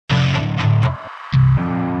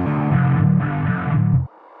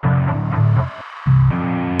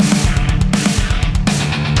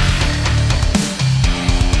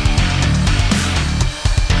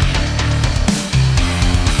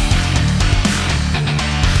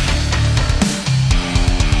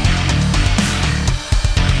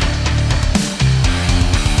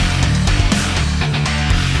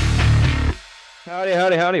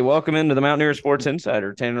Howdy, howdy. Welcome into the Mountaineer Sports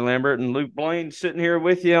Insider. Tanner Lambert and Luke Blaine sitting here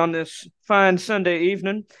with you on this fine Sunday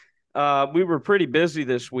evening. We were pretty busy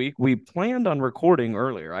this week. We planned on recording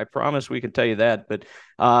earlier. I promise we could tell you that. But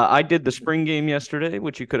I did the spring game yesterday,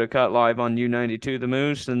 which you could have caught live on U92 The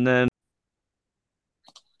Moose. And then,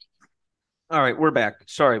 all right, we're back.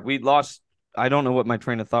 Sorry, we lost. I don't know what my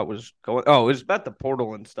train of thought was going. Oh, it was about the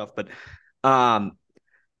portal and stuff. But um,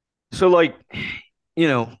 so like,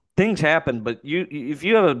 things happen, but if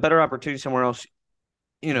you have a better opportunity somewhere else,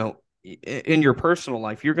 in your personal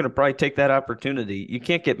life, you're going to probably take that opportunity. You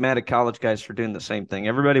can't get mad at college guys for doing the same thing.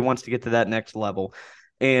 Everybody wants to get to that next level.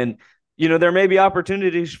 And, there may be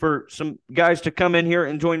opportunities for some guys to come in here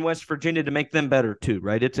and join West Virginia to make them better too,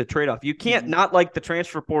 right? It's a trade-off. You can't not like the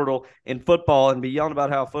transfer portal in football and be yelling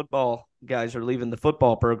about how football guys are leaving the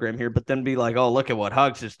football program here, but then be like, oh, look at what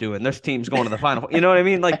Hugs is doing. This team's going to the final. You know what I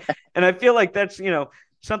mean? Like, and I feel like that's,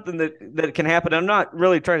 something that can happen. I'm not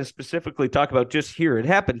really trying to specifically talk about just here. It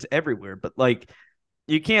happens everywhere, but like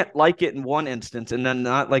you can't like it in one instance and then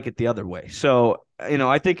not like it the other way. So,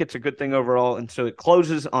 I think it's a good thing overall. And so it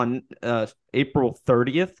closes on April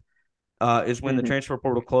 30th is when the transfer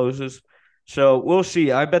portal closes. So we'll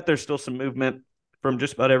see. I bet there's still some movement from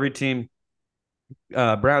just about every team.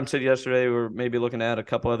 Brown said yesterday we're maybe looking at a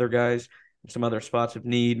couple other guys, some other spots of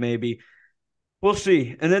need maybe. We'll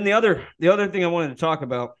see. And then the other thing I wanted to talk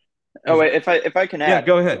about. Oh wait, if I can add, yeah,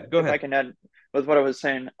 go ahead. If I can add with what I was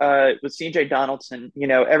saying, with CJ Donaldson,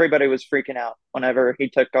 everybody was freaking out whenever he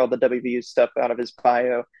took all the WVU stuff out of his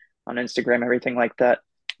bio on Instagram, everything like that.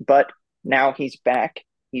 But now he's back,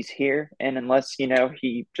 he's here, and unless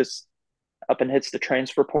he just up and hits the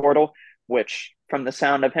transfer portal, which from the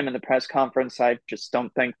sound of him in the press conference, I just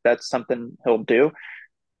don't think that's something he'll do.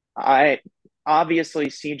 I obviously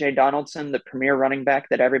CJ Donaldson, the premier running back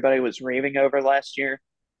that everybody was raving over last year,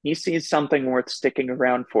 he sees something worth sticking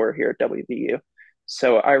around for here at WVU.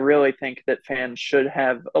 So I really think that fans should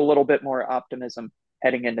have a little bit more optimism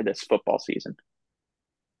heading into this football season.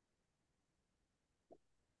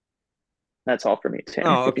 That's all for me, Tanner.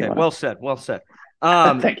 Oh, okay. Well said. Well said.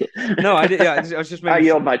 Thank you. No, I did. Yeah, I was just making. I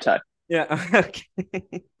yield my time. Yeah. Okay.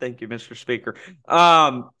 Thank you, Mr. Speaker.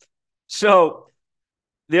 So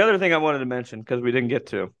the other thing I wanted to mention because we didn't get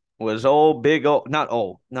to was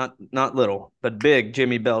not little, but big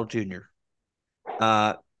Jimmy Bell Jr.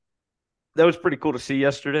 That was pretty cool to see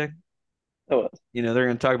yesterday. Oh, they're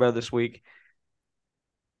going to talk about it this week.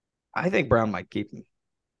 I think Brown might keep him.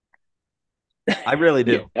 I really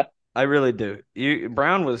do. Yeah. I really do.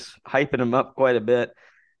 Brown was hyping him up quite a bit.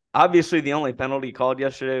 Obviously, the only penalty called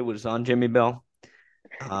yesterday was on Jimmy Bell.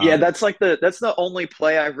 Yeah, that's the only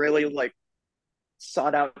play I really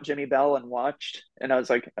sought out Jimmy Bell and watched, and I was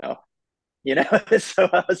like, oh, so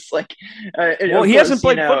I was like, well, he hasn't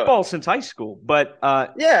played football since high school, but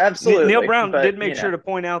yeah, absolutely. Neil Brown did make sure to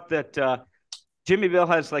point out that Jimmy Bell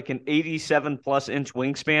has like an 87 plus inch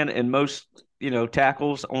wingspan, and most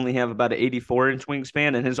tackles only have about an 84-inch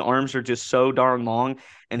wingspan, and his arms are just so darn long,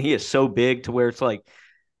 and he is so big to where it's like,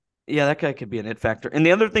 yeah, that guy could be an it factor. And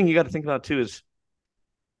the other thing you got to think about too is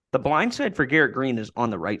the blind side for Garrett Green is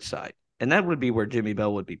on the right side, and that would be where Jimmy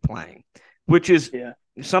Bell would be playing, which is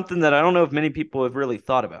something that I don't know if many people have really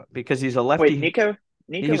thought about because he's a lefty. Wait, Nico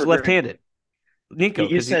he's left-handed. Nico,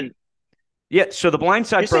 you said so the blind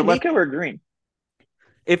side for Nico or Green.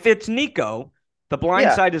 If it's Nico, the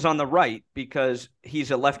blind side is on the right because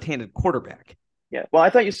he's a left-handed quarterback. Yeah. Well, I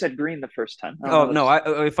thought you said Green the first time. Oh, no.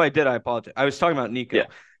 If I did, I apologize. I was talking about Nico. Yeah.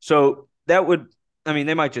 So that would – I mean,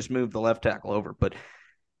 they might just move the left tackle over. But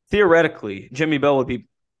theoretically, Jimmy Bell would be,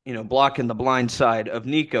 blocking the blind side of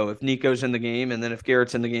Nico if Nico's in the game. And then if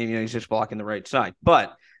Garrett's in the game, he's just blocking the right side.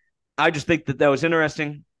 But I just think that was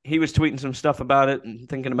interesting. He was tweeting some stuff about it and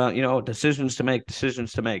thinking about, decisions to make.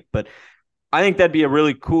 But I think that'd be a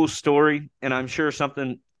really cool story, and I'm sure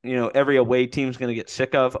something, every away team's going to get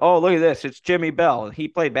sick of. Oh, look at this. It's Jimmy Bell. He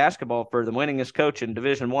played basketball for the winningest coach in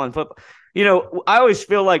Division I football. I always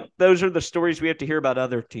feel like those are the stories we have to hear about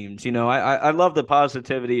other teams. I love the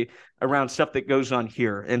positivity around stuff that goes on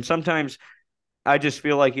here. And sometimes I just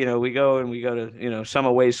feel like, we go to, some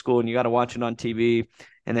away school and you got to watch it on TV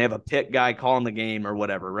and they have a pit guy calling the game or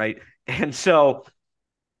whatever, right? And so,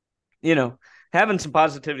 having some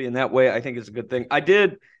positivity in that way, I think is a good thing. I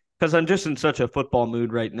did, because I'm just in such a football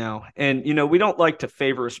mood right now. And, we don't like to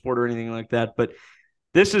favor a sport or anything like that, but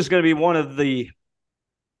this is going to be one of the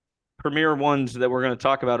premier ones that we're going to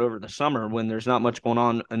talk about over the summer when there's not much going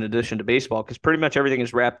on in addition to baseball, because pretty much everything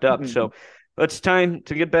is wrapped up. Mm-hmm. So it's time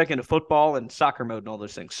to get back into football and soccer mode and all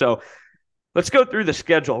those things. So let's go through the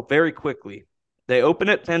schedule very quickly. They open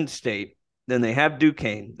at Penn State. then they have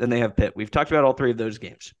Duquesne, then they have Pitt. We've talked about all three of those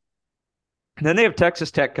games. And then they have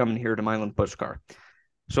Texas Tech coming here to Milan Puskar.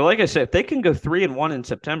 So, like I said, if they can go 3-1 in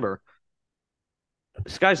September, the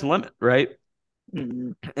sky's the limit, right?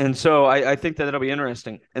 Mm-hmm. And so I think that it'll be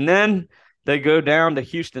interesting. And then they go down to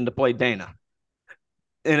Houston to play Dana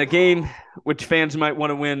in a game which fans might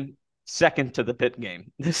want to win second to the Pitt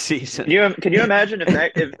game this season. Can you imagine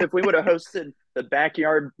if we would have hosted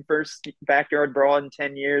the first backyard brawl in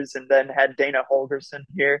 10 years and then had Dana Holgerson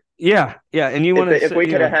here? Yeah, yeah, and you want If to, we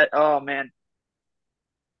could have had, oh man,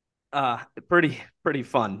 pretty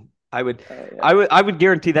fun. I would, yeah. I would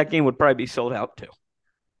guarantee that game would probably be sold out too.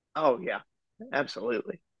 Oh yeah,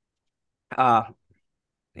 absolutely. Uh,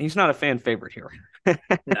 he's not a fan favorite here.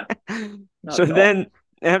 No, not So at all. then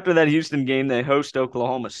after that Houston game, they host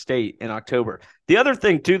Oklahoma State in October. The other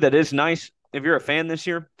thing, too, that is nice if you're a fan this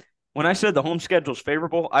year, when I said the home schedule is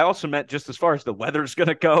favorable, I also meant just as far as the weather's going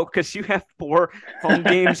to go, because you have 4 home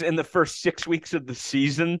games in the first 6 weeks of the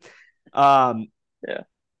season. Yeah.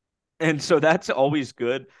 And so that's always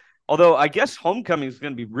good. Although I guess homecoming is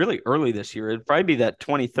going to be really early this year. It'd probably be that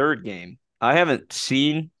 23rd game. I haven't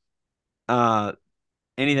seen uh,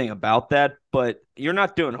 anything about that, but you're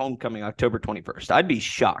not doing homecoming October 21st. I'd be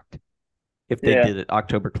shocked if they Yeah. did it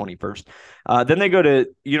October 21st. Then they go to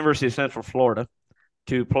University of Central Florida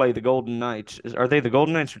to play the Golden Knights. Are they the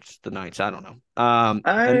Golden Knights or just the Knights? I don't know. And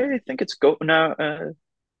I think it's go no.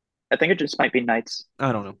 I think it just might be Knights.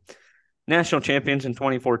 I don't know. National champions in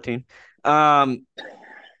 2014. Um,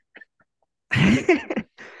 then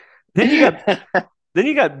you got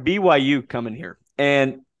BYU coming here,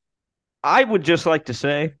 and I would just like to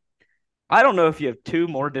say, I don't know if you have 2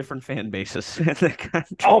 more different fan bases in the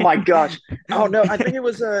country. Oh my gosh. Oh no, I think it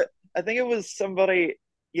was somebody,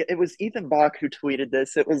 yeah, it was Ethan Bach who tweeted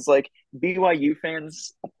this. It was like BYU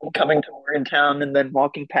fans coming to Morgantown and then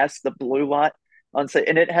walking past the blue lot on say,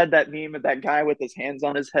 and it had that meme of that guy with his hands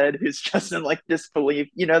on his head who's just in like disbelief.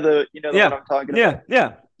 You know the one Yeah, I'm talking about. yeah,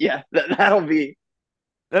 yeah. Yeah, that'll be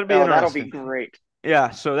That'd be oh, that'll be interesting. great. Yeah,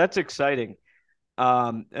 so that's exciting.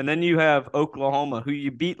 And then you have Oklahoma, who you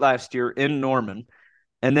beat last year in Norman.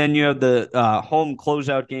 And then you have the home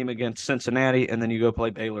closeout game against Cincinnati, and then you go play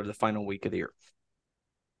Baylor the final week of the year.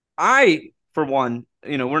 For one,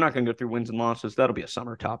 we're not going to go through wins and losses. That'll be a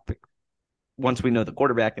summer topic once we know the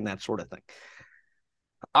quarterback and that sort of thing.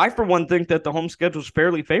 I, for one, think that the home schedule is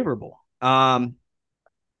fairly favorable.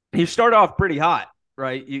 You start off pretty hot,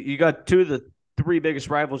 right? You got 2 of the 3 biggest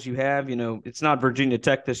rivals you have. It's not Virginia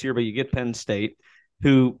Tech this year, but you get Penn State,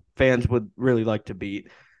 who fans would really like to beat.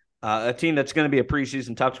 A team that's going to be a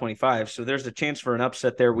preseason top 25. So there's a chance for an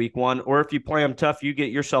upset there week 1. Or if you play them tough, you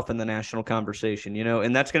get yourself in the national conversation,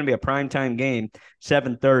 and that's going to be a primetime game,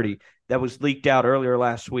 7:30, that was leaked out earlier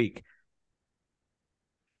last week.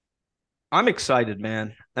 I'm excited,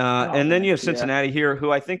 man. And then Man, you have yeah. Cincinnati here,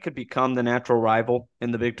 who I think could become the natural rival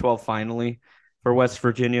in the Big 12 finally for West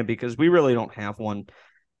Virginia, because we really don't have one.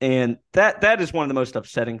 And that is one of the most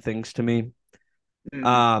upsetting things to me. Mm.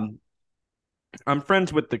 Um, I'm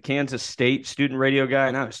friends with the Kansas State student radio guy,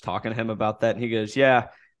 and I was talking to him about that, and he goes, yeah.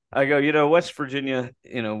 I go, West Virginia,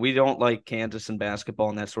 we don't like Kansas and basketball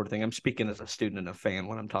and that sort of thing. I'm speaking as a student and a fan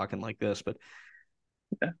when I'm talking like this, but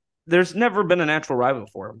Yeah. there's never been a natural rival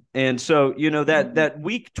for him. And so, that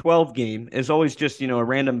week 12 game is always just, a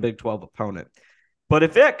random Big 12 opponent. But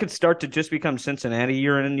if that could start to just become Cincinnati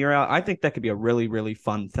year in and year out, I think that could be a really, really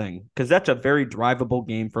fun thing, because that's a very drivable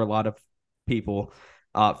game for a lot of people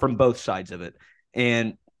from both sides of it.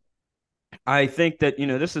 And I think that,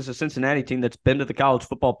 this is a Cincinnati team that's been to the college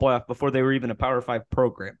football playoff before they were even a Power 5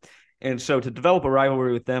 program. And so to develop a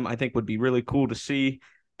rivalry with them, I think would be really cool to see.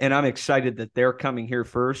 And I'm excited that they're coming here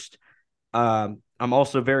first. I'm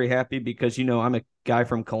also very happy because, I'm a guy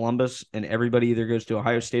from Columbus, and everybody either goes to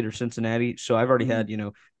Ohio State or Cincinnati. So I've already had,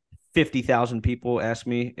 50,000 people ask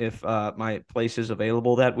me if my place is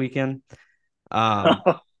available that weekend.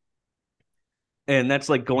 And that's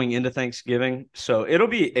like going into Thanksgiving. So it'll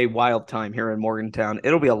be a wild time here in Morgantown.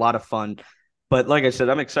 It'll be a lot of fun. But like I said,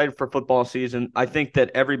 I'm excited for football season. I think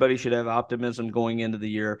that everybody should have optimism going into the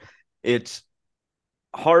year. It's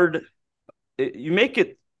hard. You make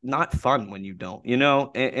it not fun when you don't,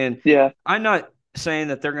 and Yeah. I'm not saying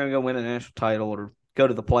that they're going to go win a national title or go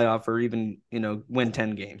to the playoff or even, win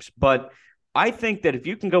 10 games. But I think that if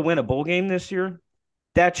you can go win a bowl game this year,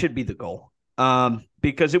 that should be the goal.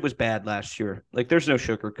 Because it was bad last year. Like, there's no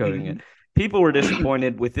sugarcoating it. People were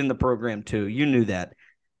disappointed within the program too. You knew that.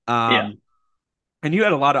 Yeah. And you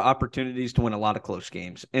had a lot of opportunities to win a lot of close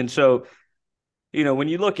games. And so, when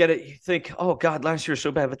you look at it, you think, oh God, last year was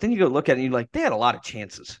so bad. But then you go look at it and you're like, they had a lot of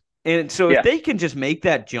chances. And so if Yeah. they can just make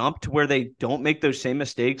that jump to where they don't make those same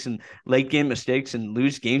mistakes and late game mistakes and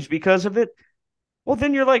lose games because of it, well,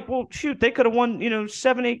 then you're like, well, shoot, they could have won,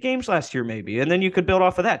 7, 8 games last year, maybe. And then you could build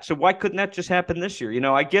off of that. So why couldn't that just happen this year?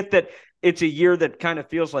 I get that it's a year that kind of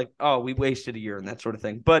feels like, oh, we wasted a year and that sort of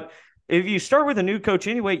thing. But if you start with a new coach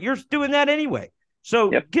anyway, you're doing that anyway.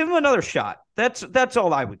 So Yep. give him another shot. That's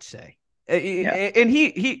all I would say. Yeah.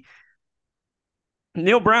 And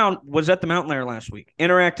Neil Brown was at the Mountain Lair last week,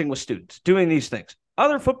 interacting with students, doing these things.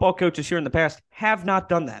 Other football coaches here in the past have not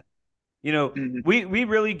done that. Hmm. We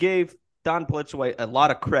really gave Don Blitzaway a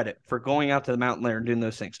lot of credit for going out to the Mountain Lair and doing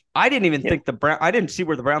those things. I didn't even Yeah. think I didn't see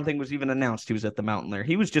where the Brown thing was even announced. He was at the Mountain Lair.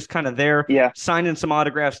 He was just kind of there, Yeah. signing some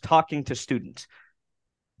autographs, talking to students.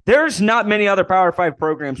 There's not many other Power 5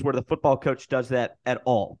 programs where the football coach does that at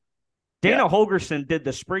all. Yeah. Dana Holgerson did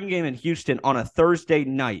the spring game in Houston on a Thursday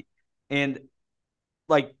night. And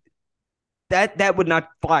like that would not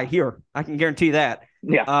fly here. I can guarantee that.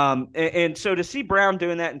 Yeah. And so to see Brown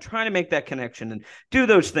doing that and trying to make that connection and do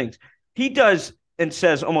those things, he does and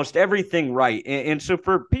says almost everything right. And so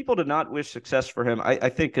for people to not wish success for him, I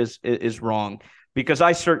think is wrong, because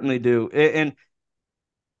I certainly do. And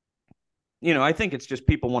I think it's just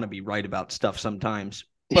people want to be right about stuff sometimes.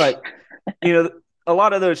 But a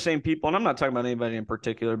lot of those same people, and I'm not talking about anybody in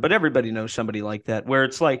particular, but everybody knows somebody like that, where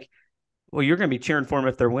it's like, well, you're going to be cheering for them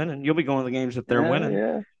if they're winning. You'll be going to the games if they're Yeah. winning.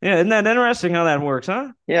 Yeah. Yeah, isn't that interesting how that works,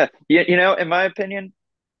 huh? Yeah. In my opinion,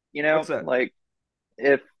 What's that? like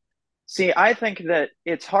if see, I think that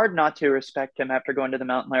it's hard not to respect him after going to the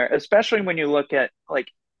Mountain Lair, especially when you look at like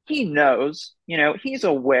he knows, he's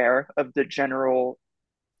aware of the general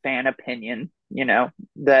fan opinion,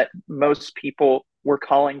 that most people were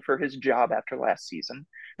calling for his job after last season.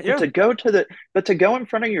 But Yeah, to go in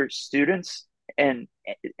front of your students and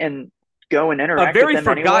and go and a interact with very them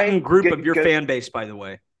anyway, forgotten group of your good, fan base, by the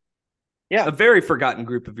way. yeah. A very forgotten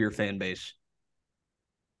group of your fan base.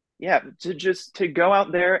 Yeah, to go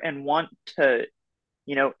out there and want to,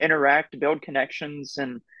 interact, build connections,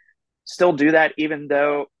 and still do that, even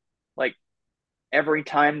though like every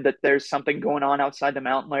time that there's something going on outside the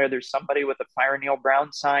Mountain Lair, there's somebody with a Fire Neil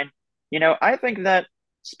Brown sign. I think that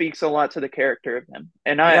speaks a lot to the character of him.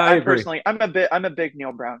 And Yeah, I I agree. personally, I'm a big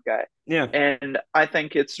Neil Brown guy, Yeah. and I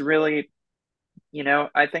think it's really,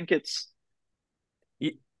 I think it's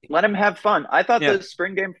let him have fun. I thought Yeah. the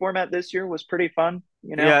spring game format this year was pretty fun.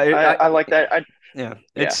 Yeah. I like that. Yeah.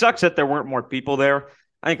 It Yeah, sucks that there weren't more people there.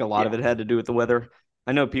 I think a lot of yeah, it had to do with the weather.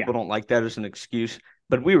 I know yeah. people don't like that as an excuse,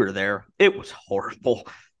 but we were there. It was horrible.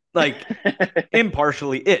 Like,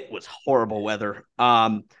 impartially, it was horrible weather.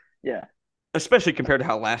 Yeah. Especially compared to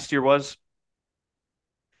how last year was.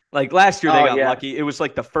 Like last year, they Oh got yeah, lucky. It was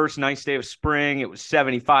like the first nice day of spring. It was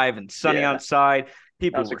 75 and sunny yeah. outside. That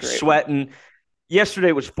People was a were great one. sweating.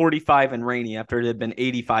 Yesterday was 45 and rainy after it had been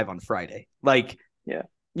 85 on Friday. Like, Yeah,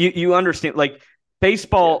 you understand, like yeah,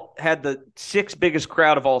 baseball had the sixth biggest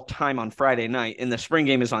crowd of all time on Friday night, and the spring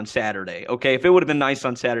game is on Saturday. Okay. If it would have been nice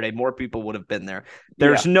on Saturday, more people would have been there. yeah.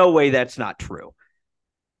 There's no way that's not true.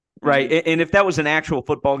 Right. Hmm. And if that was an actual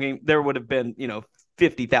football game, there would have been,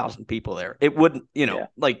 50,000 people there. It wouldn't, Yeah,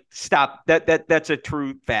 like stop that's a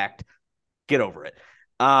true fact. Get over it.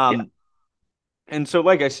 yeah, Um, and so,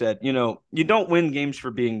 like I said, you don't win games for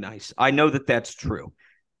being nice. I know that that's true,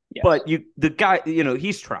 yes, but the guy,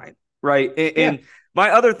 he's trying, right? And, yeah, and my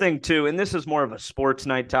other thing too, and this is more of a sports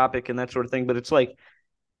night topic and that sort of thing, but it's like,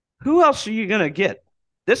 who else are you gonna get?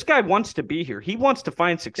 This guy wants to be here. He wants to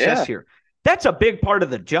find success yeah. here. That's a big part of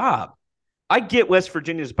the job. I get West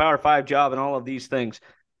Virginia's Power 5 job and all of these things.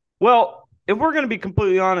 Well, if we're going to be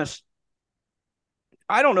completely honest,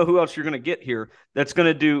 I don't know who else you're going to get here that's going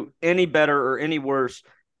to do any better or any worse.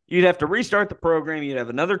 You'd have to restart the program. You'd have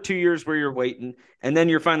another 2 years where you're waiting, and then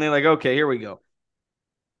you're finally like, okay, here we go.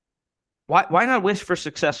 Why not wish for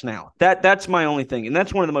success now? That's my only thing, and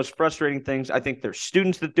that's one of the most frustrating things. I think there's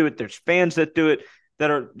students that do it, there's fans that do it,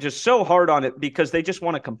 that are just so hard on it because they just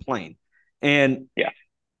want to complain. And Yeah.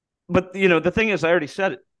 but the thing is, I already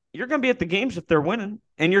said it. You're going to be at the games if they're winning,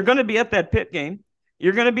 and you're going to be at that Pitt game.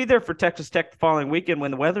 You're going to be there for Texas Tech the following weekend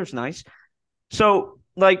when the weather's nice. So,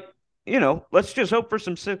 like, let's just hope for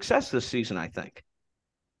some success this season, I think.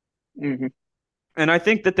 Hmm. And I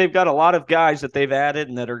think that they've got a lot of guys that they've added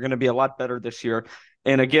and that are going to be a lot better this year.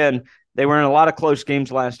 And again, they were in a lot of close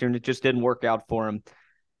games last year, and it just didn't work out for them.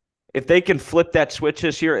 If they can flip that switch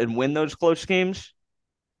this year and win those close games,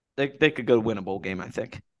 they could go win a bowl game, I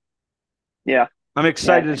think. Yeah, I'm yeah. I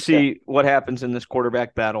excited to think so. see what happens in this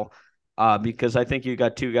quarterback battle, because I think you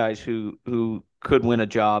got two guys who could win a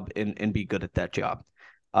job and be good at that job.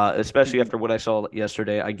 especially Mhm. after what I saw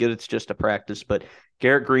yesterday. I get it's just a practice, but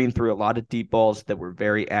Garrett Green threw a lot of deep balls that were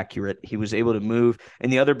very accurate. He was able to move.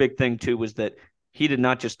 And the other big thing, too, was that he did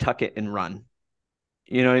not just tuck it and run.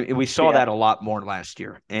 We saw Yeah. that a lot more last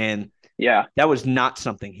year. And Yeah. that was not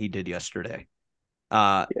something he did yesterday.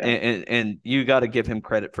 Yeah. And you got to give him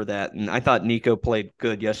credit for that. And I thought Nico played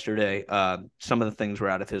good yesterday. Some of the things were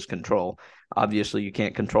out of his control. Obviously, you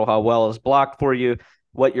can't control how well it's blocked for you,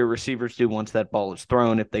 what your receivers do once that ball is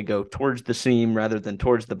thrown, if they go towards the seam rather than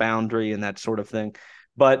towards the boundary and that sort of thing.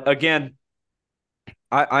 But again,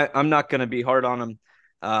 I'm not going to be hard on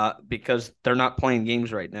them because they're not playing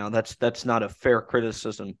games right now. That's not a fair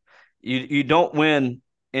criticism. You don't win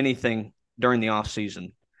anything during the off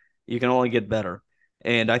season. You can only get better,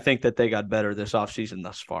 and I think that they got better this off season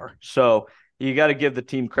thus far. So you got to give the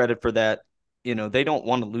team credit for that. They don't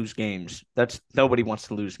want to lose games. That's nobody wants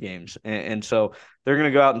to lose games, and so they're going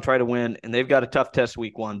to go out and try to win. And they've got a tough test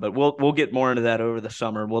week 1, but we'll get more into that over the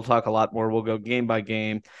summer. We'll talk a lot more. We'll go game by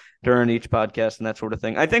game during each podcast and that sort of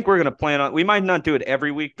thing. I think we're going to plan on, we might not do it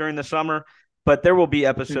every week during the summer, but there will be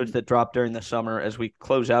episodes Mhm. that drop during the summer as we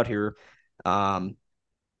close out here. Um,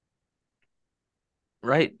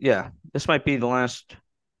 right. Yeah. This might be the last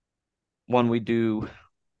one we do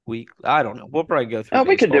week. I don't know. We'll probably go through Oh,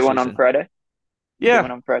 we could baseball do one on season. Friday. We could do one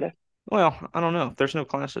Yeah. on Friday. Well, I don't know. If there's no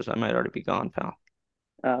classes, I might already be gone, pal.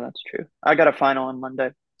 Oh, that's true. I got a final on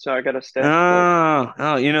Monday, so I got to stay. But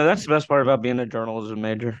That's the best part about being a journalism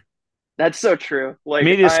major. that's so true. Like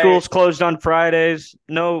Media schools closed on Fridays.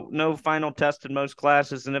 No final test in most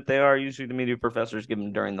classes, and if they are, usually the media professors give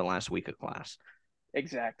them during the last week of class.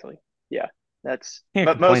 exactly. Yeah. That's Can't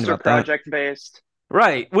but complain most are about that. project based.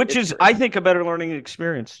 Right, which It's is, great. I think, a better learning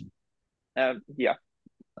experience. Yeah.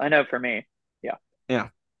 I know for me. Yeah. Yeah.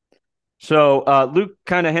 So Luke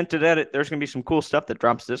kind of hinted at it. There's going to be some cool stuff that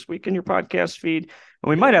drops this week in your podcast feed. And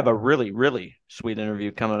we might Yeah. have a really, really sweet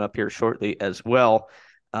interview coming up here shortly as well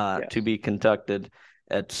to Yes. be conducted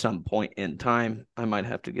at some point in time. I might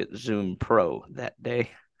have to get Zoom Pro that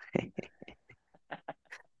day.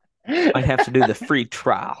 Might have to do the free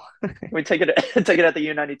trial. We take it take it at the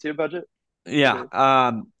U92 budget. Yeah.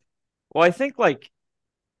 Or Well, I think like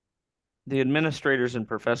the administrators and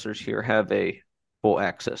professors here have a full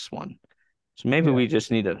access one. So maybe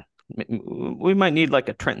yeah. we might need like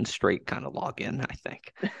a Trenton Strait kind of login, I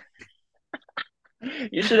think.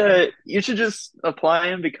 You should just apply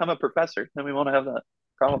and become a professor. Then we won't have that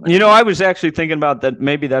problem anymore. I was actually thinking about that.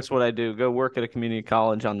 Maybe that's what I do. Go work at a community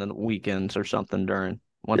college on the weekends or something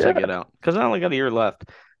once I Yeah. get out. Because I only got a year left.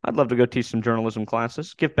 I'd love to go teach some journalism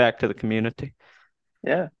classes, give back to the community.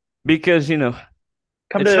 Yeah. Because,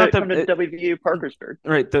 Come it's not to WVU Parkersburg.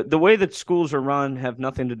 right. The way that schools are run have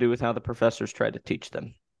nothing to do with how the professors try to teach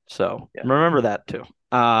them. So Yeah. remember that too.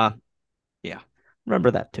 Yeah,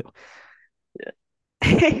 remember that too.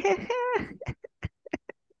 Yeah.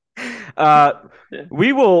 uh, Yeah.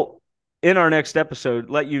 we will, in our next episode,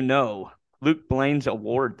 let you know Luke Blaine's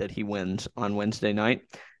award that he wins on Wednesday night,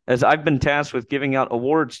 as I've been tasked with giving out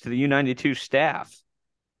awards to the U92 staff.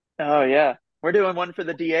 Oh yeah. We're doing one for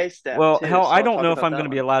the DA staff Well, too, hell, so I I'll don't talk know if about I'm going that to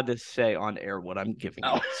be one. allowed to say on air what I'm giving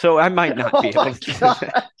Oh. out. So I might not be Oh able my to say.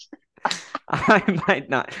 god. I might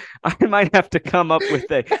not. I might have to come up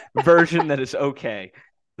with a version that is okay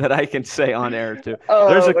that I can say on air too.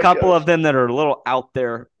 There's Oh a my couple of gosh. them that are a little out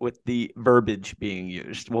there with the verbiage being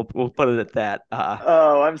used. We'll put it at that.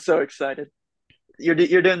 Oh, I'm so excited. You're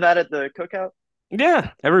doing that at the cookout?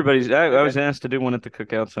 Yeah, everybody's. I Okay. was asked to do one at the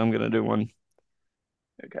cookout, so I'm gonna do one.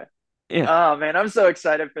 Okay. Yeah, Oh man, I'm so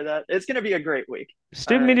excited for that. It's gonna be a great week.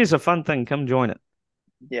 student Uh, media is a fun thing. Come join it.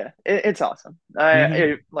 yeah, it's awesome.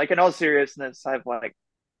 Hmm. Like in all seriousness,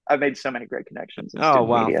 I've made so many great connections in Oh student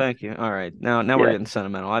wow, media. thank you. All right, now we're Yeah, getting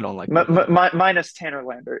sentimental. I don't like when that. minus Tanner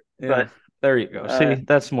Lambert, Yeah, but there you go. See, uh,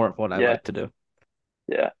 that's more of what I yeah, like to do.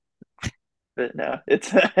 yeah. But no,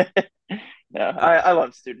 it's no. Uh, I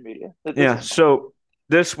love student media. This yeah. is fun. So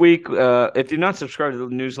this week, if you're not subscribed to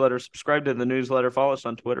the newsletter, subscribe to the newsletter. Follow us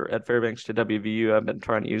on Twitter at Fairbanks to WVU. I've been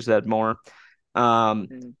trying to use that more. Um,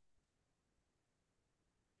 Mm,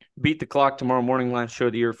 beat the clock tomorrow morning. Last show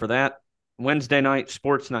of the year for that. Wednesday night,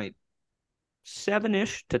 sports night,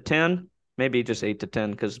 7-ish to 10, maybe just 8 to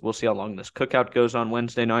 10, because we'll see how long this cookout goes on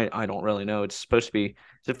Wednesday night. I don't really know. It's supposed to be, is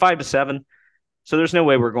it 5 to 7? So there's no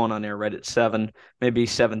way we're going on air right at 7, maybe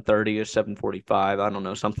 7:30 or 7:45. I don't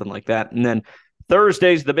know, something like that. And then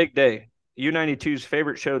Thursday's the big day. U92's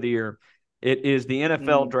favorite show of the year. It is the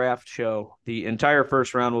NFL mm, draft show. The entire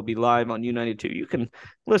first round will be live on U92. You can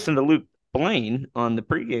listen to Luke Blaine on the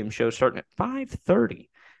pregame show starting at 5:30.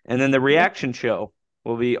 And then the yeah. reaction show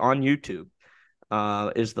will be on YouTube,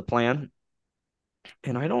 is the plan.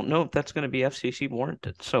 And I don't know if that's going to be FCC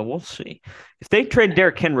warranted. So we'll see. If they trade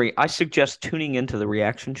Derrick Henry, I suggest tuning into the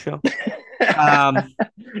reaction show. Um,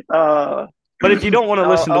 uh, but if you don't want to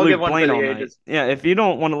listen to I'll give Luke one for Blaine the all night, ages. yeah, if you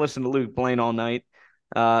don't want to listen to Luke Blaine all night,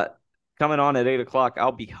 uh, coming on at 8 o'clock,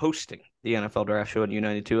 I'll be hosting the NFL Draft Show at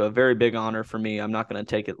U92. A very big honor for me. I'm not going to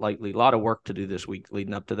take it lightly. A lot of work to do this week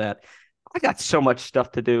leading up to that. I got so much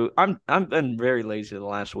stuff to do. I've been very lazy the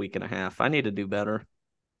last week and a half. I need to do better.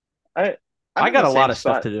 I I'm I in got the a lot same of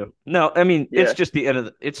stuff spot. to do. No, I mean, it's Yeah. just the end of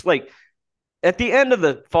the, it's like at the end of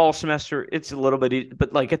the fall semester, it's a little bit,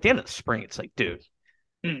 but like at the end of the spring, it's like, dude,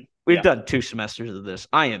 Mm, we've yeah. done 2 semesters of this.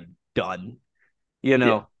 I am done. You Yeah.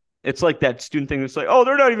 know, it's like that student thing that's like, oh,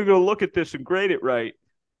 they're not even going to look at this and grade it right.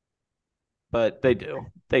 But they do.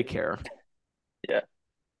 They care. Yeah.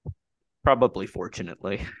 Probably,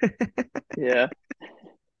 fortunately. Yeah.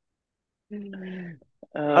 I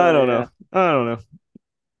Oh don't know. yeah. I don't know.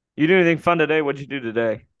 You do anything fun today? What'd you do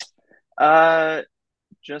today? Uh,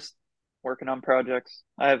 just working on projects.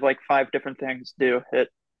 I have like five different things due at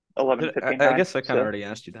I 11:59. guess I kind of So already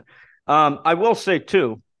asked you that. I will say,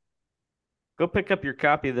 too, go pick up your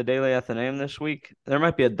copy of the Daily Athenaeum this week. There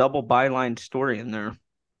might be a double byline story in there.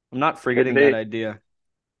 I'm not could forgetting that be. idea.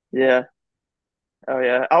 Yeah. Oh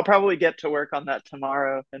yeah. I'll probably get to work on that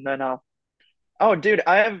tomorrow, and then I'll. Oh, dude,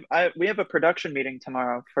 I we have a production meeting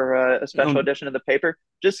tomorrow for a special Um, edition of the paper.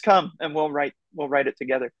 Just come and we'll write it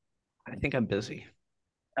together. I think I'm busy.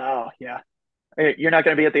 Oh yeah. You're not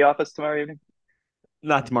going to be at the office tomorrow evening?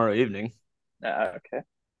 Not tomorrow evening. Okay.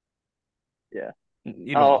 Yeah.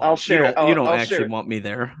 You don't I'll want me. You share it. don't. You don't I'll actually share it. want me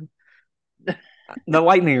there. The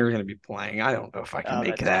Lightning are going to be playing. I don't know if I can Oh,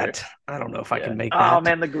 make that's true. that. I don't know if I Yeah. can make Oh that.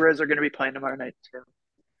 man, the Grizz are going to be playing tomorrow night too.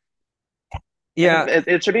 Yeah,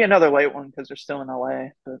 It should be another late one because they're still in LA.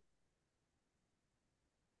 But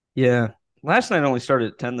yeah. Last night only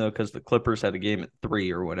started at 10 though because the Clippers had a game at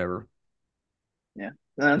 3 or whatever. yeah,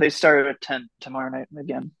 they start at 10 tomorrow night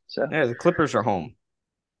again. So Yeah, the Clippers are home.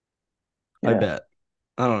 I yeah. bet.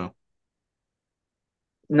 I don't know.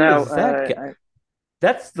 Who No, is that guy?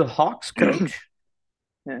 That's the Hawks I coach.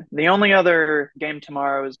 yeah. The only other game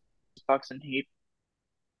tomorrow is Bucks and Heat.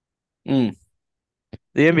 Mm.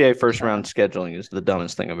 The NBA first round So scheduling is the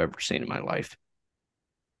dumbest thing I've ever seen in my life.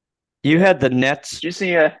 You yeah. had the Nets Did you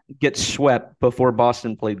see? get swept before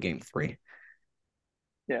Boston played game 3.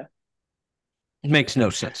 Yeah, It makes no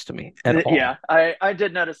sense to me at yeah. all. I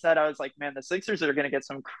did notice that. I was like, man, the Sixers are going to get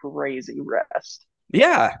some crazy rest.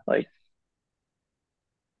 Yeah. Like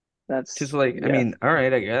Just that's like, I yeah, mean, all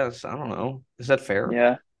right, I guess. I don't know. Is that fair?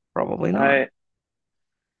 yeah. Probably not. I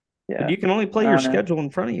But yeah. you can only play I your don't know. schedule in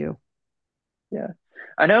front of you. Yeah.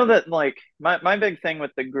 I know that like my big thing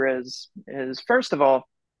with the Grizz is first of all,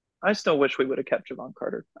 I still wish we would have kept Javon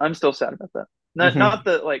Carter. I'm still sad about that. Hmm.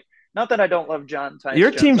 Not that I don't love John Tyus Your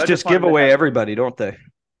Jones. teams I just just want give him to away have everybody, don't they?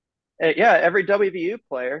 yeah, every WVU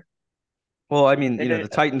player. Well, I mean, They the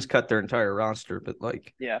did Titans cut their entire roster, but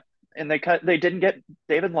like, yeah. And they didn't get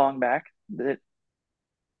David Long back.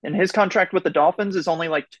 And his contract with the Dolphins is only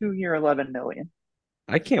like 2 year 11 million.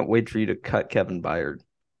 I can't wait for you to cut Kevin Byard.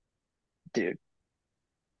 Dude,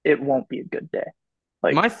 it won't be a good day.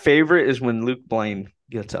 Like My favorite is when Luke Blaine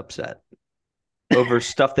gets upset over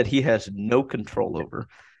stuff that he has no control over.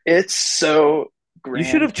 it's so You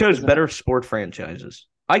should grand, have chose isn't it? better sport franchises.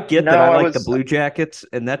 I get that I No, like the Blue Jackets,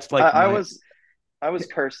 and that's like I my. was I was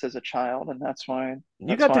cursed as a child, and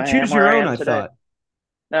You that's got to why I am choose where your I own, am I today. thought.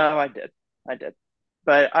 No, I did,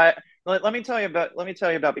 but let me tell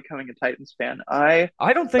you about becoming a Titans fan.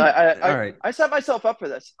 I don't think. I All I right. I set myself up for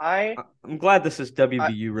this. I'm glad this is I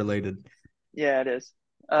WVU related. yeah, it is.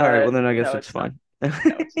 All right. Well, then I guess No, it's it's not. fine.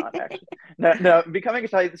 No, it's not actually. No, no. Becoming a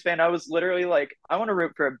Titans fan, I was literally like, I want to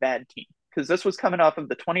root for a bad team because this was coming off of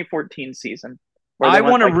the 2014 season where they I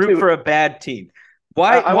went want to like root two. for a bad team.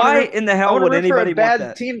 Why? I want to Why root. in the I hell want to would root for a anybody want bad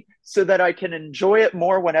that? team so that I can enjoy it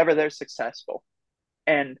more whenever they're successful.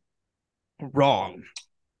 And Wrong.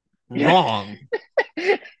 yeah, Wrong.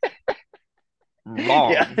 yeah,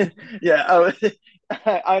 Wrong. yeah.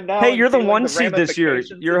 I'm Hey, now you're the feeling one the seed this year.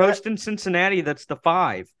 ramifications You're of that. hosting Cincinnati. That's the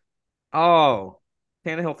 5. Oh,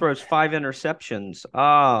 Tannehill throws 5 interceptions.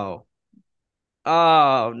 Oh,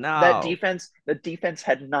 oh no. The defense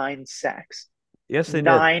had 9 sacks, Yes, they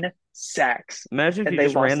did. 9 sacks, Imagine if and you they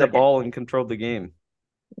just lost ran the that game. ball and controlled the game.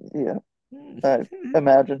 Yeah, It's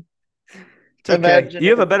imagine, okay. imagine You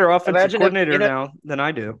have a if, better offensive imagine if coordinator now than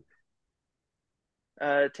I do.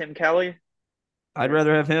 Tim Kelly. I'd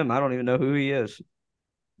rather have him. I don't even know who he is.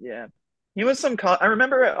 Yeah, he was some. I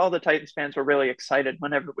remember all the Titans fans were really excited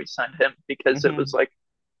whenever we signed him because it was Hmm. like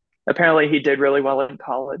apparently he did really well in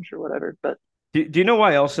college or whatever. But Do you know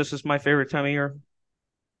why else this is my favorite time of year?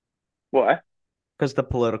 Why? Because the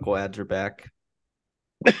political ads are back.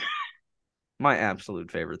 My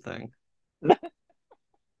absolute favorite thing.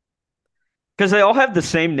 Because they all have the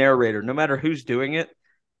same narrator, no matter who's doing it.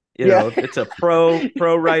 You Yeah. know, if it's a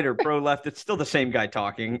pro right or pro left, it's still the same guy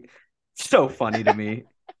talking. So funny to me.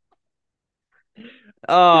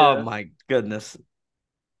 Oh Yeah. my goodness.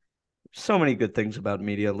 So many good things about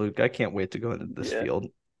media, Luke. I can't wait to go into this Yeah. field.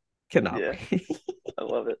 Cannot Yeah. wait. I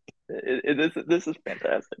love it. This is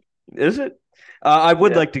fantastic. Is it? I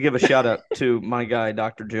would Yeah. like to give a shout out to my guy,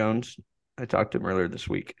 Dr. Jones. I talked to him earlier this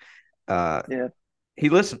week. Uh, Yeah. he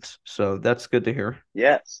listens, so that's good to hear.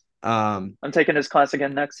 Yes. Um, I'm taking his class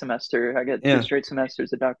again next semester. I get two yeah, straight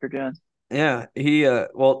semesters of Dr. Jones. yeah.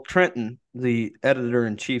 Well, Trenton, the editor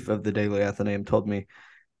in chief of the Daily Athenaeum, told me,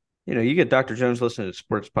 you get Dr. Jones listening to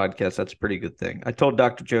sports podcasts. That's a pretty good thing. I told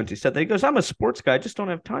Dr. Jones, he said that. He goes, I'm a sports guy. I just don't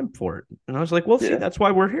have time for it. And I was like, well, see, Yeah. that's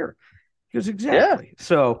why we're here. He goes, Yeah. exactly.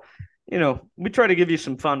 So, we try to give you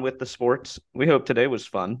some fun with the sports. We hope today was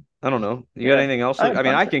fun. I don't know. You got Yeah. anything else? I had I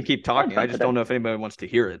mean, fun. I can keep I had talking. I fun just today. don't know if anybody wants to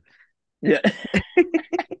hear it. Yeah.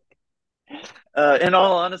 In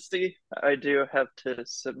all honesty, I do have to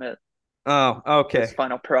submit Oh, this okay.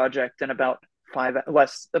 final project in about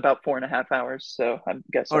 4.5 hours. So I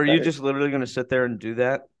guess I Are you better. just literally going to sit there and do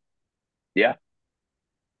that? Yeah,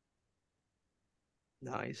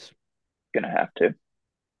 Nice. gonna have to.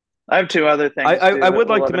 I have two other I, things I, I due at would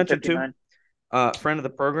like to mention too, 11:59. friend of the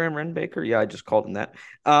program, Ren Baker. Yeah, I just called him that.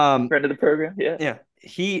 Um, Friend of the program. Yeah. yeah,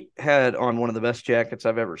 he had on one of the best jackets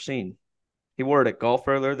I've ever seen. He wore it at golf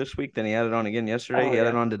earlier this week. Then he had it on again yesterday. Oh He had yeah.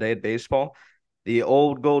 it on today at baseball. The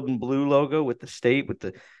old gold and blue logo with the state with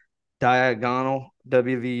the diagonal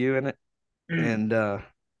WVU in it. And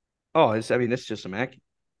I mean, it's just immaculate.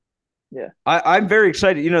 Yeah. I'm very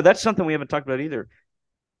excited. That's something we haven't talked about either.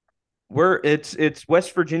 It's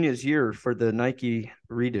West Virginia's year for the Nike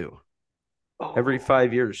redo every Oh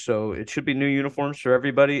 5 years. So it should be new uniforms for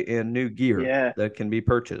everybody and new gear yeah. that can be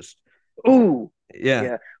purchased. Ooh Yeah,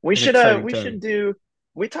 yeah. an exciting We should time. do.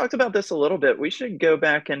 We talked about this a little bit. We should go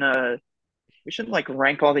back and we should like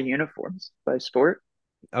rank all the uniforms by sport.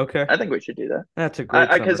 Okay. I think we should do that. That's a great I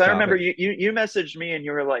summer because I remember topic. you messaged me and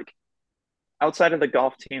you were like, outside of the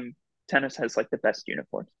golf team, tennis has like the best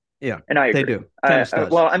uniforms. Yeah, And I they agree. do. Tennis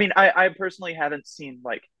does. Well, I mean, I personally haven't seen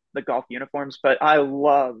like the golf uniforms, but I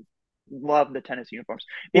love the tennis uniforms.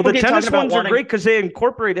 Well, People the keep talking tennis about ones are wanting, great because they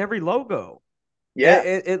incorporate every logo.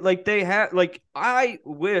 yeah. Like they have like I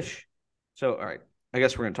wish. So all right, I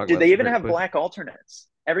guess we're gonna talk Did about they this even very have quick. black alternates?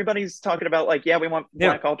 Everybody's talking about like, yeah, we want Yeah,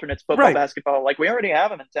 black alternates, football, right. basketball. Like we already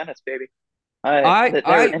have them in tennis, baby. I That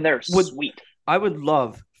I they're would sweet. I would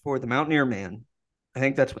love for the Mountaineer man. I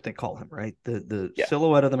think that's what they call him, right? The Yeah.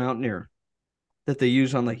 silhouette of the Mountaineer that they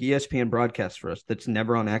use on like ESPN broadcasts for us. That's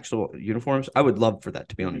never on actual uniforms. I would love for that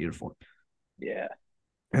to be on a Hmm. uniform. Yeah.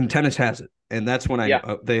 And tennis has it, and that's when I know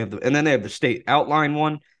Yeah. they have and then they have the state outline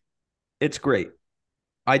one. It's great.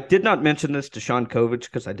 I did not mention this to Sean Kovich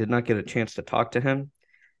because I did not get a chance to talk to him,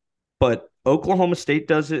 but Oklahoma State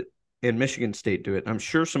does it and Michigan State do it. I'm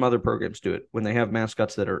sure some other programs do it when they have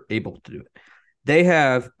mascots that are able to do it.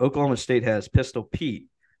 Oklahoma State has Pistol Pete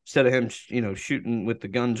instead of him, shooting with the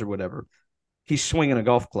guns or whatever. He's swinging a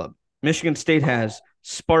golf club. Michigan State Oh, has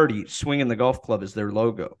Sparty swinging the golf club as their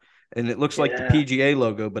logo. And it looks like the yeah. PGA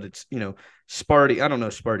logo, but it's, Sparty. I don't know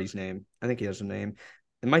Sparty's name. I think he has a name.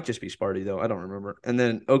 It might just be Sparty, though. I don't remember. And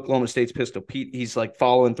then Oklahoma State's Pistol Pete, he's like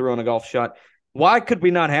following through on a golf shot. Why could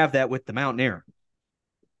we not have that with the Mountaineer?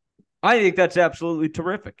 I think that's absolutely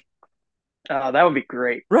terrific. That would be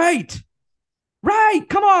great. Right. Right.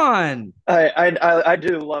 Come on. I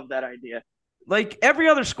do love that idea. Like every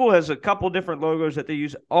other school has a couple different logos that they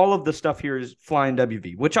use. All of the stuff here is Flying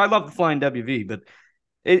WV, which I love the Flying WV, but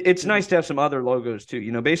it's Mhm. nice to have some other logos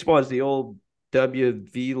too. Baseball has the old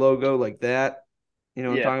WV logo like that. You know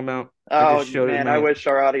what I'm Yeah. talking about? I just Oh showed it in man, I my. wish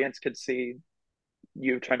our audience could see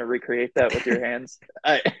you trying to recreate that with your hands.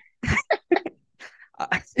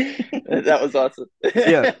 That was awesome.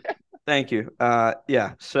 Yeah, thank you.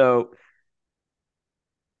 Yeah. So,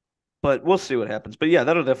 but we'll see what happens. But yeah,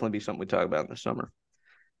 that'll definitely be something we talk about in the summer.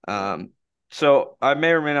 Yeah. Um, so I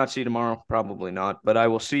may or may not see you tomorrow, probably not, but I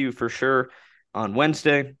will see you for sure on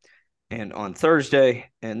Wednesday and on Thursday,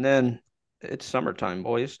 and then it's summertime,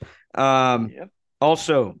 boys. Um, Yep.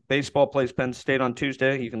 Also, baseball plays Penn State on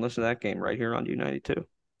Tuesday. You can listen to that game right here on U92.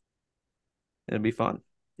 It'll be fun.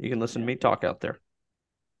 You can listen to Yeah. me talk out there.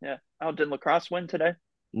 Yeah. Oh, did lacrosse win today?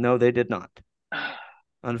 No, they did not.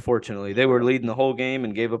 Unfortunately, they were Brutal. leading the whole game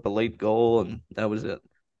and gave up a late goal, and that was it.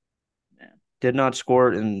 Man. Did not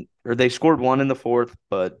score or they scored one in the fourth,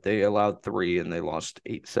 but they allowed three and they lost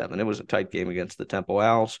 8-7. It was a tight game against the Temple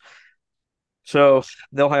Owls. So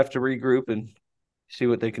they'll have to regroup and see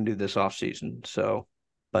what they can do this offseason. So,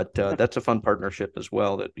 but that's a fun partnership as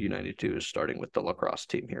well that United 2 is starting with the lacrosse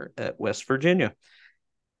team here at West Virginia.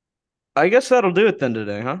 I guess that'll do it then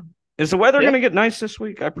today, huh? Is the weather going Yeah. to get nice this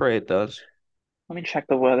week? I pray it does. Let me check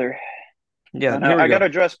the weather. I Yeah, don't know. here we go.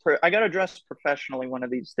 I gotta dress professionally one of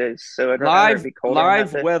these days, so I'd rather it Live be colder on that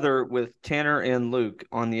live day. weather with Tanner and Luke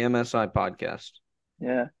on the MSI podcast.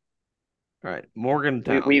 Yeah. All right, We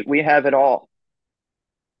Morgantown we we have it all.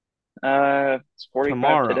 It's 45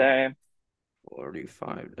 tomorrow. today. 45.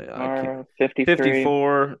 I keep Tomorrow, 53,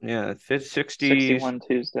 54. Yeah, 60, 61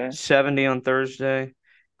 Tuesday. 70 on Thursday.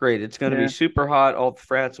 Great. It's going to be Yeah. super hot. All the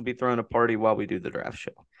frats will be throwing a party while we do the draft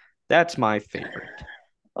show. That's my favorite.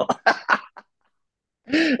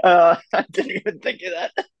 I didn't even think of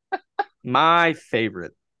that. My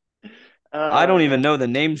favorite. I Oh don't even man. know the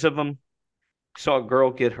names of them. Saw a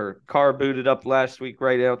girl get her car booted up last week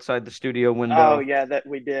right outside the studio Oh window. yeah, that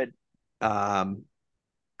we did. Um,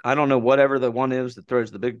 I don't know whatever the one is that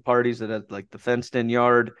throws the big parties that has like the fenced in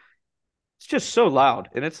yard. It's just so loud.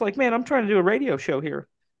 And it's like, man, I'm trying to do a radio show here.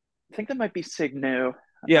 I think that might be Signu. I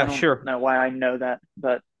Yeah, don't sure. know why I know that,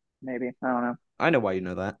 but maybe. I don't know. I know why you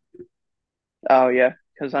know that. Oh yeah,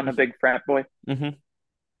 because I'm a big frat boy. Mm-hmm.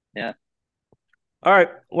 Yeah. All right.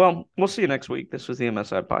 Well, we'll see you next week. This was the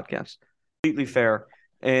MSI podcast. Completely fair.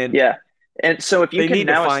 And Yeah. And so if you they can need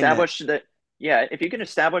to now find that. establish that, yeah, if you can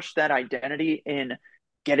establish that identity in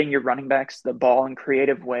getting your running backs the ball in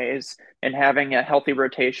creative ways and having a healthy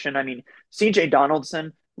rotation. I mean, CJ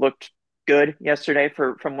Donaldson looked good yesterday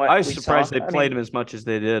from what I was we saw. surprised they I played mean, him as much as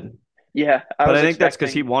they did. yeah, I But I was think that's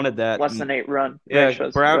because he expecting wanted that. less And than 8 yeah,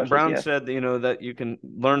 rushes. Brown Yeah. said, that you can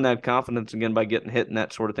learn that confidence again by getting hit and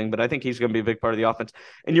that sort of thing. But I think he's going to be a big part of the offense.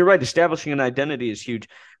 And you're right, establishing an identity is huge.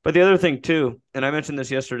 But the other thing, too, and I mentioned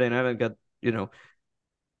this yesterday, and I haven't got,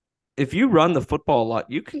 if you run the football a lot,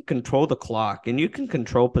 you can control the clock and you can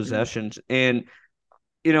control Mhm. possessions. And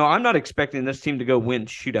I'm not expecting this team to go win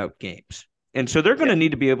shootout games. And so they're going Yeah. to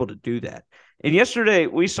need to be able to do that. And yesterday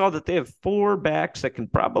we saw that they have four backs that can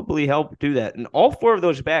probably help do that. And all four of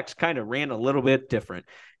those backs kind of ran a little bit different.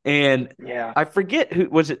 And Yeah. I forget who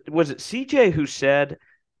was it CJ who said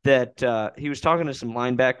that he was talking to some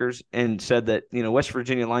linebackers and said that, West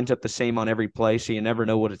Virginia lines up the same on every play, so you never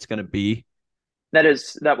know what it's going to be. That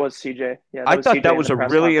was CJ. Yeah, I that was thought CJ that in was the a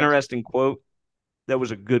press really conference. interesting quote. That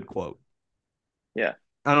was a good quote. Yeah.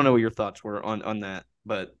 I don't know what your thoughts were on that,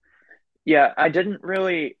 but Yeah, I didn't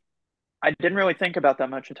really think about that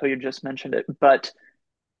much until you just mentioned it, but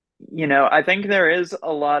I think there is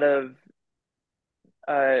a lot of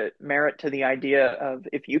merit to the idea of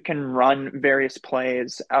if you can run various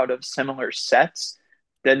plays out of similar sets,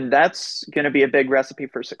 then that's going to be a big recipe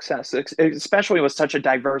for success, especially with such a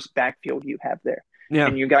diverse backfield you have there. yeah.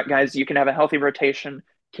 And you got guys, you can have a healthy rotation,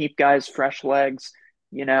 keep guys fresh legs,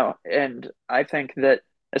 and I think that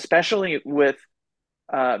especially with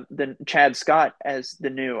the Chad Scott as the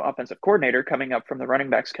new offensive coordinator coming up from the running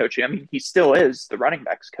backs coach. I mean, he still is the running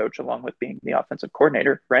backs coach along with being the offensive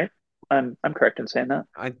coordinator, right? I'm correct in saying that.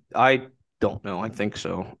 I don't know. I think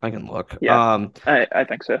so. I can look. Yeah, I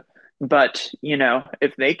think so. But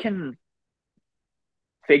if they can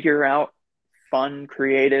figure out fun,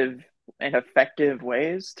 creative, and effective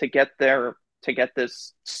ways to get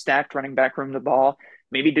this stacked running back room the ball,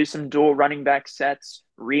 maybe do some dual running back sets,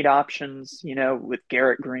 read options, with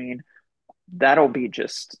Garrett Green, that'll be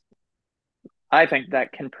just I think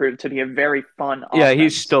that can prove to be a very fun Yeah,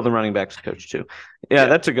 he's offense. still the running backs coach too. Yeah, Yeah.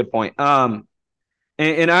 that's a good point. And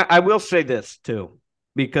I will say this too,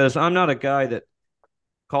 because I'm not a guy that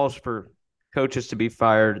calls for coaches to be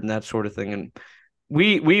fired and that sort of thing. And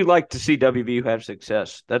we like to see WVU have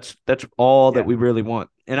success. That's all that Yeah. we really want.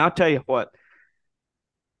 And I'll tell you what,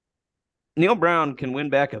 Neil Brown can win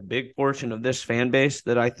back a big portion of this fan base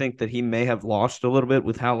that I think that he may have lost a little bit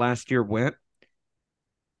with how last year went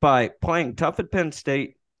by playing tough at Penn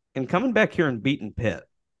State and coming back here and beating Pitt.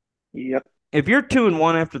 Yep. If you're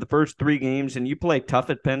 2-1 after the first three games and you play tough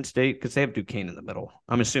at Penn State, because they have Duquesne in the middle,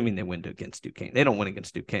 I'm assuming they win against Duquesne. They don't win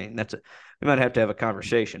against Duquesne. We might have to have a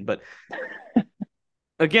conversation. But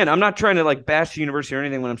again, I'm not trying to like bash the university or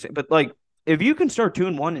anything when I'm saying, but like if you can start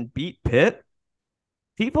 2-1 and beat Pitt,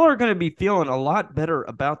 people are going to be feeling a lot better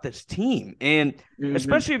about this team. And Hmm.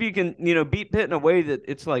 especially if you can, beat Pitt in a way that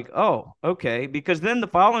it's like, oh, okay. Because then the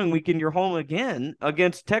following weekend, you're home again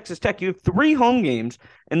against Texas Tech. You have three home games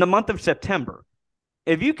in the month of September.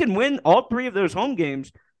 If you can win all three of those home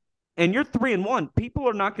games and you're 3-1, people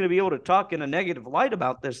are not going to be able to talk in a negative light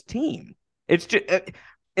about this team. It's just,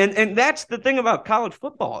 and that's the thing about college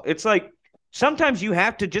football. It's like sometimes you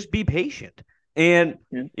have to just be patient. And,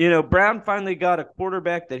 Yeah. Brown finally got a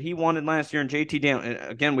quarterback that he wanted last year in JT down.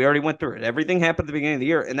 And again, we already went through it. Everything happened at the beginning of the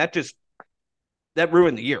year, and that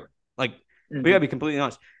ruined the year. Like, we got Hmm. to be completely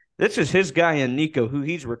honest. This is his guy in Nico, who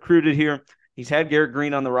he's recruited here. He's had Garrett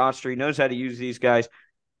Green on the roster. He knows how to use these guys.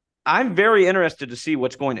 I'm very interested to see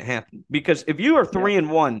what's going to happen because if you are Yeah.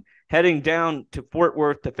 3-1 heading down to Fort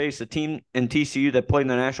Worth to face a team in TCU that played in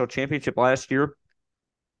the national championship last year,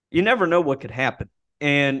 you never know what could happen.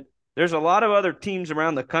 And there's a lot of other teams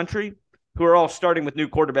around the country who are all starting with new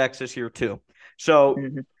quarterbacks this year too. So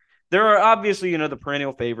Hmm. there are obviously, the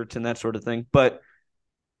perennial favorites and that sort of thing, but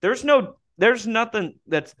there's nothing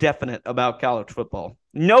that's definite about college football.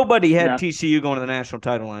 Nobody had No. TCU going to the national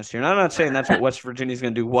title last year. And I'm not saying that's what West Virginia's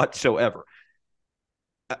going to do whatsoever.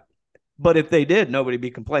 But if they did, nobody'd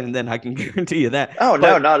be complaining. Then I can guarantee you that. Oh no,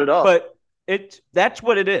 But not at all. but that's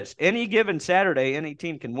what it is. Any given Saturday, any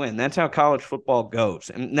team can win. That's how college football goes,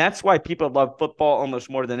 and that's why people love football almost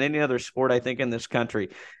more than any other sport I think in this country,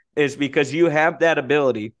 is because you have that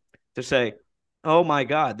ability to say, "Oh my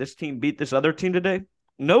God, this team beat this other team today."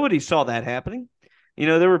 Nobody saw that happening.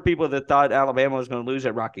 There were people that thought Alabama was going to lose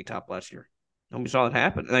at Rocky Top last year. Nobody saw it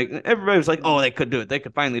happen. Like everybody was like, "Oh, Hmm. they could do it. They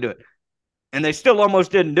could finally do it," and they still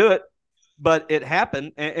almost didn't do it, but it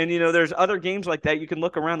happened. And there's other games like that you can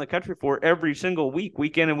look around the country for every single week,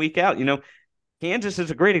 week in and week out. Kansas is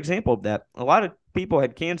a great example of that. A lot of people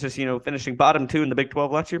had Kansas, finishing bottom two in the Big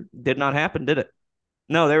 12 last year. Did not happen, did it?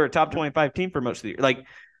 No, they were a top 25 team for most of the year. Like,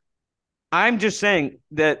 I'm just saying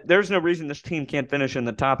that there's no reason this team can't finish in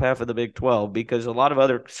the top half of the Big 12 because a lot of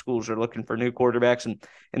other schools are looking for new quarterbacks. And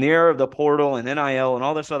in the era of the portal and NIL and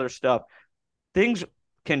all this other stuff, things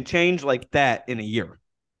can change like that in a year.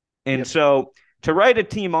 And Yep. so to write a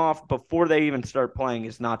team off before they even start playing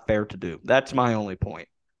is not fair to do. That's my only point.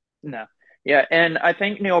 No. Yeah, and I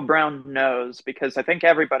think Neil Brown knows because I think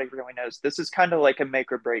everybody really knows this is kind of like a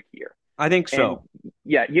make or break year. I think And so.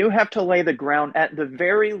 yeah, you have to lay the ground, at the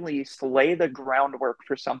very least, lay the groundwork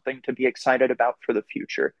for something to be excited about for the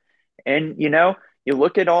future. And, you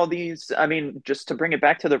look at all these, I mean, just to bring it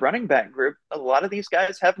back to the running back group, a lot of these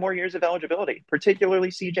guys have more years of eligibility, particularly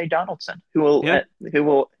CJ Donaldson, Yeah.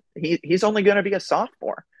 he's only going to be a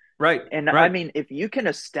sophomore. Right. And I Right. mean, if you can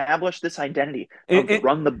establish this identity of It,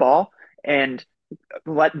 run the ball and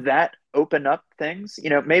let that open up things,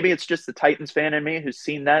 maybe it's just the Titans fan in me who's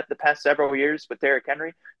seen that the past several years with Derrick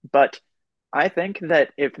Henry, but I think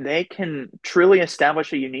that if they can truly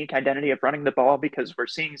establish a unique identity of running the ball, because we're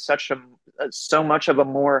seeing so much of a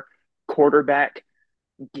more quarterback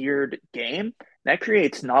geared game, that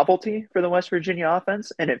creates novelty for the West Virginia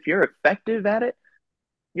offense. And if you're effective at it,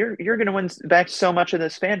 you're going to win back so much of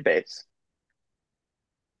this fan base.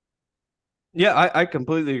 yeah, I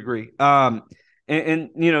completely agree.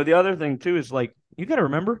 The other thing too is like you got to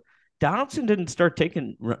remember Donaldson didn't start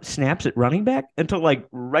taking snaps at running back until like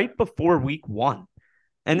right before week one.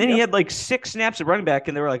 And then he Yep. had like 6 snaps at running back,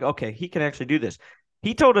 and they were like, okay, he can actually do this.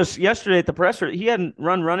 He told us yesterday at the presser he hadn't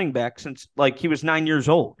run running back since like he was 9 years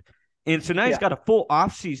old. And so now he's Yeah. got a full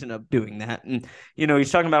off season of doing that. And,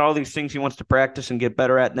 he's talking about all these things he wants to practice and get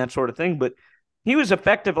better at and that sort of thing. But he was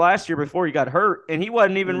effective last year before he got hurt, and he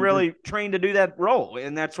wasn't even Hmm. really trained to do that role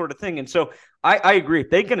and that sort of thing. And so I agree. If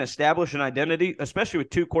they can establish an identity, especially with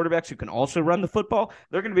two quarterbacks who can also run the football,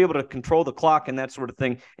 they're going to be able to control the clock and that sort of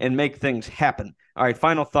thing and make things happen. All right,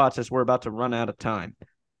 final thoughts as we're about to run out of time.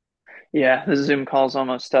 Yeah, the Zoom call's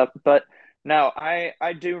almost up. But no,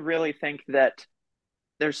 I do really think that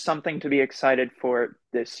there's something to be excited for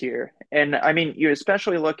this year. And I mean, you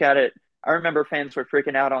especially look at it. I remember fans were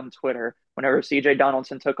freaking out on Twitter whenever CJ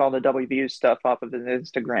Donaldson took all the WVU stuff off of his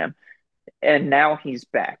Instagram, and now he's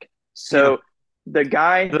back. Yeah. So the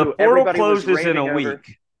guy The who portal everybody was closes in a raving over,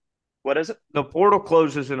 week. what is it? The portal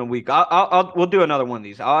closes in a week. We'll do another one of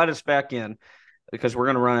these. I'll add us back in because we're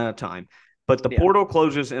going to run out of time. But the Yeah. portal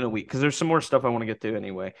closes in a week because there's some more stuff I want to get to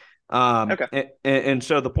anyway. Okay. And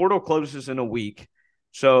so the portal closes in a week.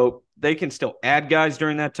 So they can still add guys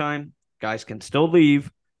during that time. Guys can still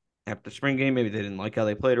leave after the spring game. Maybe they didn't like how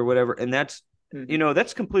they played or whatever. And Hmm.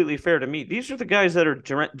 that's completely fair to me. These are the guys that are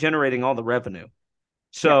generating all the revenue. Yeah.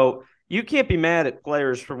 So you can't be mad at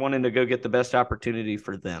players for wanting to go get the best opportunity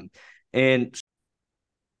for them. And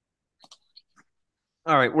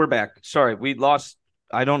all right, we're back. Sorry, we lost.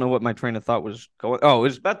 I don't know what my train of thought was going. Oh, it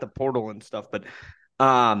was about the portal and stuff. But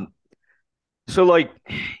um, so like,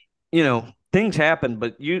 things happen.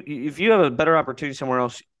 But if you have a better opportunity somewhere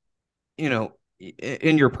else,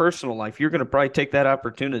 in your personal life, you're going to probably take that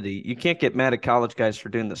opportunity. You can't get mad at college guys for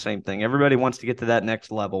doing the same thing. Everybody wants to get to that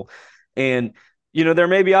next level, and there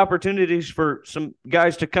may be opportunities for some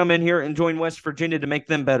guys to come in here and join West Virginia to make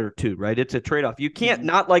them better too, right? It's a trade-off. You can't Mm-hmm.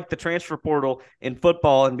 not like the transfer portal in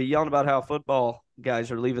football and be yelling about how football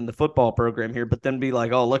guys are leaving the football program here, but then be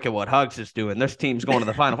like, oh, look at what Hugs is doing. This team's going to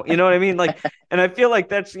the final. You know what I mean? Like, and I feel like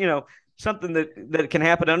that's, something that can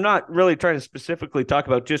happen. I'm not really trying to specifically talk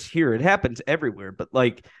about just here. It happens everywhere, but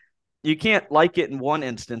like you can't like it in one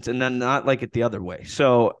instance and then not like it the other way.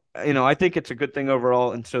 So, I think it's a good thing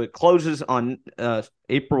overall. And so it closes on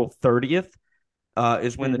April 30th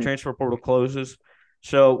is when the Mm-hmm. transfer portal closes.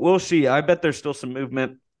 So we'll see. I bet there's still some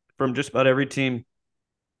movement from just about every team.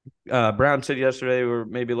 Brown said yesterday we're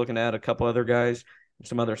maybe looking at a couple other guys,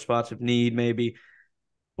 some other spots of need, maybe.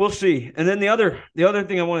 We'll see. And then the other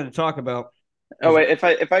thing I wanted to talk about Oh is, wait,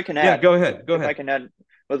 if I can yeah, add, go ahead. Go if I ahead. can add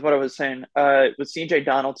with what I was saying, with CJ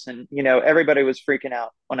Donaldson, everybody was freaking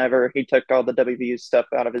out whenever he took all the WVU stuff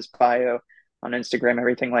out of his bio on Instagram,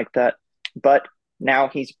 everything like that. But now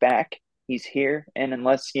he's back, he's here, and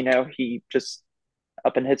unless he just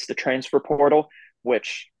up and hits the transfer portal,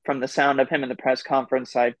 which from the sound of him in the press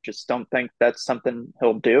conference, I just don't think that's something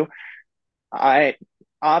he'll do. I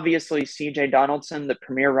obviously CJ Donaldson, the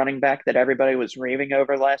premier running back that everybody was raving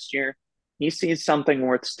over last year, he sees something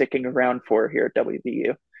worth sticking around for here at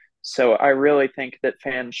WVU. So I really think that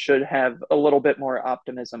fans should have a little bit more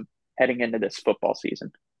optimism heading into this football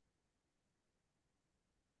season.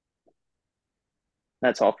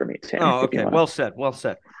 That's all for me, Tanner, Oh, if you okay. want Well said. Well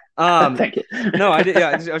said. to. Um, Thank you. no, I did. Yeah,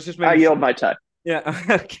 I was just I making yield sure. my time. Yeah.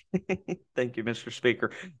 Okay. Thank you, Mr.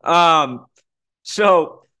 Speaker.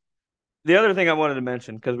 So the other thing I wanted to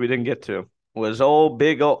mention because we didn't get to was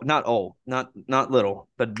not old, not little,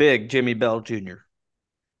 but big Jimmy Bell Jr.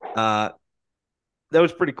 Uh, that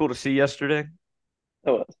was pretty cool to see yesterday.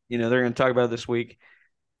 Oh, They're going to talk about it this week.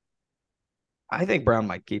 I think Brown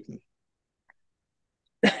might keep him.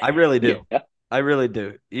 I really do. yeah. I really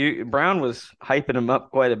do. Brown was hyping him up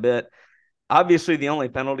quite a bit. Obviously, the only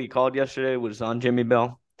penalty called yesterday was on Jimmy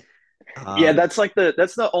Bell. Yeah, Um, that's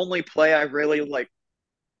the only play I really like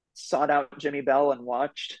sought out Jimmy Bell and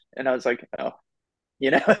watched, and I was like, oh,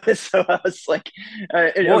 so I was like,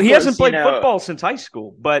 well, of he hasn't course, played football since high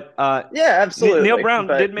school, but yeah, Neil absolutely, Brown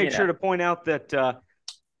but did make sure to point out that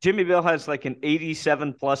Jimmy Bell has like an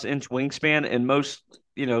 87 plus inch wingspan, and most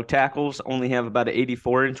tackles only have about an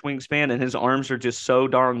 84-inch wingspan, and his arms are just so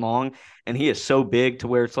darn long, and he is so big to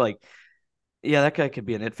where it's like, yeah, that guy could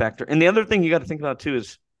be an it factor. And the other thing you got to think about too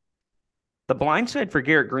is the blind side for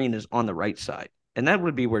Garrett Green is on the right side, and that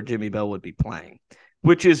would be where Jimmy Bell would be playing,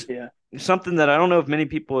 which is yeah. something that I don't know if many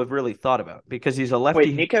people have really thought about because he's a Wait,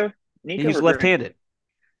 lefty. Nico He's or Green? left-handed.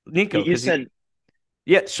 Nico, You because said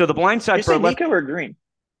yeah. So the blind you side for a say left, Nico or Green?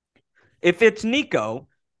 if it's Nico,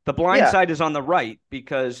 the blind Yeah, side is on the right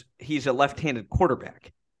because he's a left-handed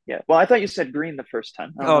quarterback. yeah. Well, I thought you said Green the first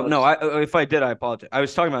time. I don't Oh know no, what's. if I did, I apologize. I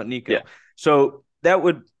was talking about Yeah. Nico. So that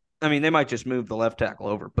would, I mean, they might just move the left tackle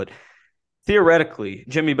over, but theoretically,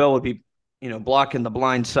 Jimmy Bell would be, blocking the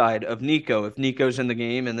blind side of Nico if Nico's in the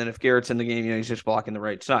game, and then if Garrett's in the game, he's just blocking the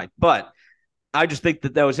right side. But I just think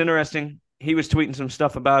that was interesting. He was tweeting some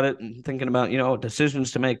stuff about it and thinking about,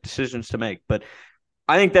 decisions to make, decisions to make. But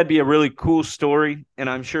I think that'd be a really cool story, and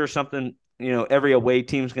I'm sure something every away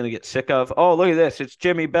team's going to get sick of. Oh, look at this! It's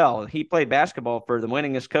Jimmy Bell. He played basketball for the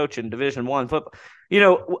winningest coach in Division One football.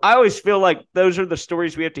 I always feel like those are the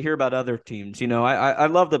stories we have to hear about other teams. I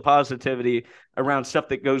love the positivity around stuff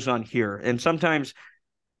that goes on here, and sometimes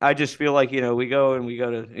I just feel like we go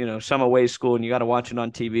to some away school, and you got to watch it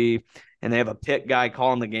on TV, and they have a pit guy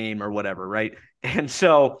calling the game or whatever, right? And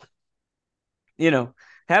so you know,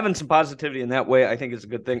 having some positivity in that way, I think is a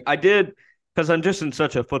good thing. I did because I'm just in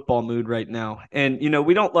such a football mood right now. And,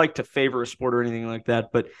 we don't like to favor a sport or anything like that,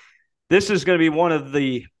 but this is going to be one of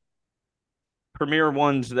the premier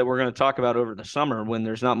ones that we're going to talk about over the summer when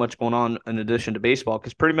there's not much going on in addition to baseball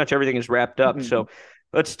because pretty much everything is wrapped up. Mhm. So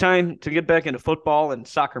it's time to get back into football and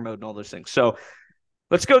soccer mode and all those things. So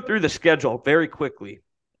let's go through the schedule very quickly.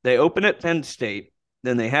 They open at Penn State,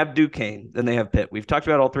 then they have Duquesne, then they have Pitt. We've talked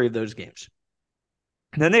about all three of those games.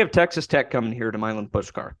 And then they have Texas Tech coming here to Milan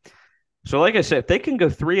Puskar. So, like I said, if they can go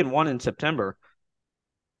 3-1 in September,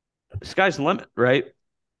 the sky's the limit, right?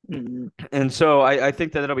 Mhm. And so I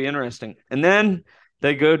think that it'll be interesting. And then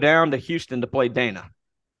they go down to Houston to play Dana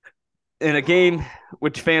in a game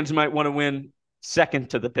which fans might want to win second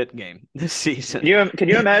to the Pitt game this season. Can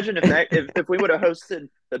you imagine if we would have hosted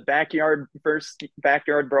the first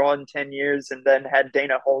backyard brawl in 10 years and then had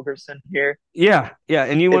Dana Holgerson here? Yeah, yeah,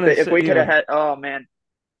 and you want If to, we could have had, oh man,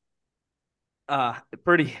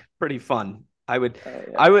 pretty fun. I would, oh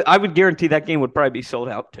yeah, I would, I would guarantee that game would probably be sold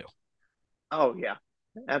out too. oh yeah,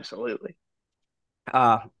 absolutely.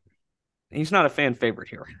 Uh, he's not a fan favorite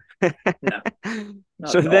here. No,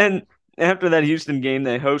 not So at all. then after that Houston game,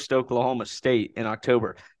 they host Oklahoma State in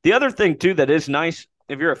October. The other thing, too, that is nice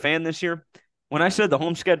if you're a fan this year, when I said the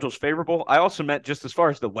home schedule is favorable, I also meant just as far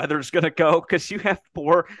as the weather's going to go, because you have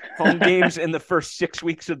 4 home games in the first 6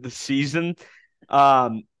 weeks of the season.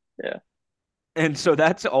 Um, Yeah. and so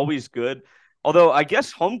that's always good. Although I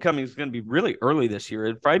guess homecoming is going to be really early this year.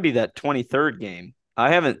 It'd probably be that 23rd game.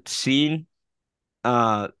 I haven't seen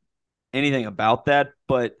uh, anything about that,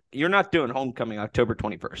 but you're not doing homecoming October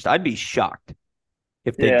 21st. I'd be shocked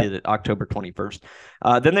if they Yeah. did it October 21st.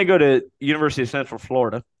 Then they go to University of Central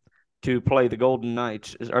Florida to play the Golden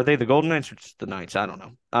Knights. Are they the Golden Knights or just the Knights? I don't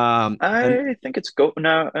know. And I think it's go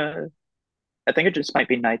no, I think it just might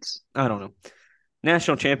be Knights. I don't know.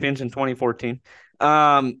 National champions in 2014.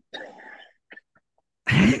 Um,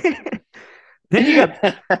 then you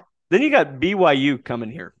got then you got BYU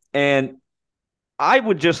coming here, and I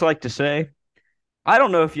would just like to say I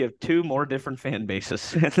don't know if you have 2 more different fan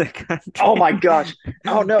bases in the Oh country. my gosh.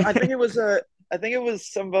 Oh no, I think it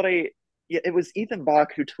was somebody, yeah, it was Ethan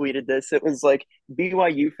Bach who tweeted this. It was like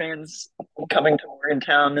BYU fans coming to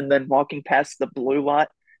Morgantown and then walking past the blue lot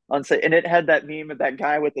on say, and it had that meme of that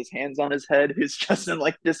guy with his hands on his head who's just in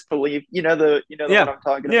like disbelief. You know the one Yeah, I'm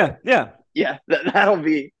talking about. yeah. Yeah, that'll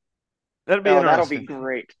be, That'll be that'll be interesting.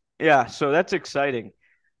 great. Yeah, so that's exciting.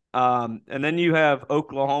 And then you have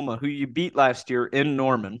Oklahoma, who you beat last year in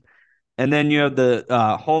Norman. And then you have the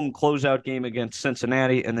home closeout game against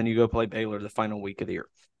Cincinnati, and then you go play Baylor the final week of the year.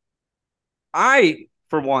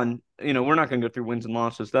 For one, we're not going to go through wins and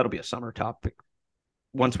losses. That'll be a summer topic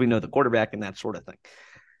once we know the quarterback and that sort of thing.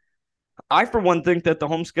 I, for one, think that the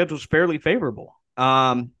home schedule is fairly favorable.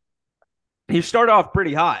 You start off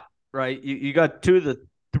pretty hot, right? You got 2 of the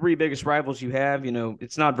 3 biggest rivals you have.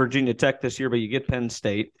 It's not Virginia Tech this year, but you get Penn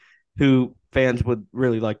State, who fans would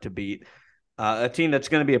really like to beat. A team that's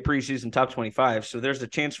going to be a preseason top 25. So there's a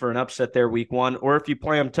chance for an upset there week 1. Or if you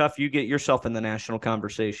play them tough, you get yourself in the national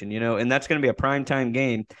conversation, and that's going to be a primetime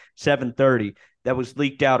game, 7:30, that was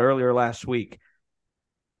leaked out earlier last week.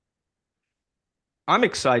 I'm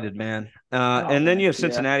excited, man. Oh And then man, you have yeah.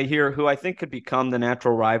 Cincinnati here, who I think could become the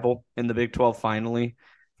natural rival in the Big 12 finally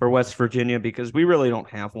for West Virginia, because we really don't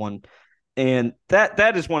have one. And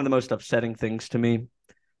that is one of the most upsetting things to me.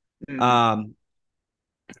 Mm. Um,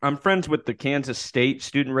 I'm friends with the Kansas State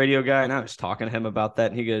student radio guy, and I was talking to him about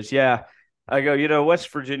that, and he goes, "Yeah." I go,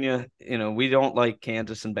 West Virginia, we don't like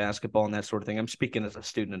Kansas and basketball and that sort of thing. I'm speaking as a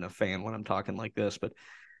student and a fan when I'm talking like this, but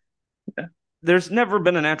Yeah. there's never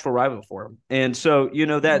been a natural rival for him. And so,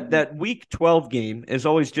 Mm. that week 12 game is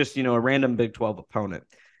always just, a random Big 12 opponent.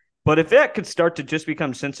 But if that could start to just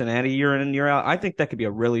become Cincinnati year in and year out, I think that could be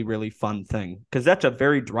a really, really fun thing, because that's a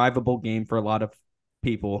very drivable game for a lot of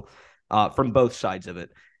people from both sides of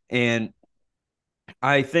it. And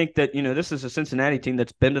I think that, this is a Cincinnati team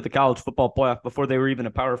that's been to the college football playoff before they were even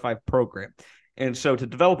a Power 5 program. And so to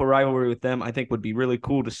develop a rivalry with them, I think would be really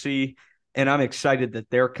cool to see. And I'm excited that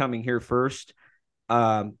they're coming here first.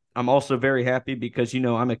 I'm also very happy because,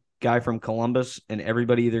 I'm a guy from Columbus, and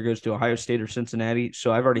everybody either goes to Ohio State or Cincinnati.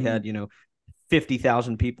 So I've already Mm. had,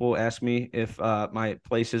 50,000 people ask me if my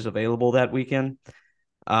place is available that weekend.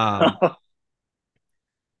 Um,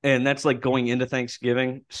 and that's like going into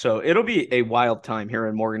Thanksgiving. So it'll be a wild time here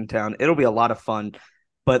in Morgantown. It'll be a lot of fun.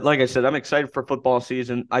 But like I said, I'm excited for football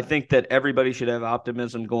season. I think that everybody should have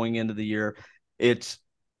optimism going into the year. It's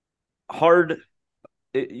hard.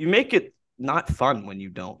 You make it not fun when you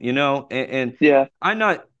don't, and Yeah. I'm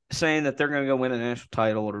not saying that they're going to go win a national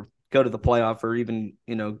title or go to the playoff or even,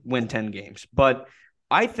 win 10 games. But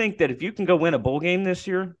I think that if you can go win a bowl game this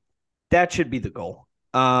year, that should be the goal.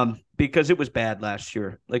 Because it was bad last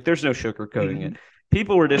year. Like, there's no sugarcoating it. Mm.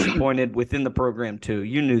 People were disappointed within the program too.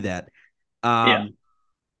 You knew that. Yeah. Um,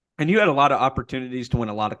 and you had a lot of opportunities to win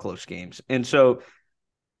a lot of close games. And so,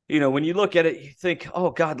 when you look at it, you think, oh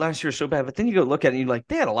God, last year was so bad. But then you go look at it and you're like,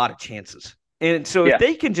 they had a lot of chances. And so if Yeah.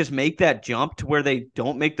 they can just make that jump to where they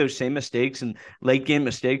don't make those same mistakes and late game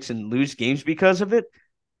mistakes and lose games because of it,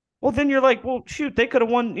 well, then you're like, well, shoot, they could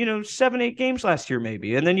have won, 7, 8 games last year,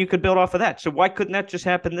 maybe. And then you could build off of that. So why couldn't that just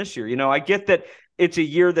happen this year? I get that it's a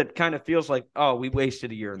year that kind of feels like, oh, we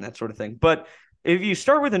wasted a year and that sort of thing. But if you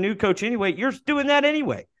start with a new coach anyway, you're doing that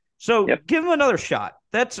anyway. So Yep. give him another shot.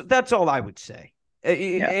 That's all I would say.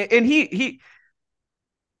 Yeah. And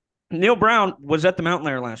Neil Brown was at the Mountain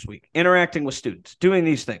Lair last week, interacting with students, doing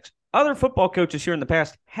these things. Other football coaches here in the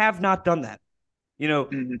past have not done that.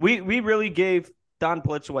 Mm. We really gave Don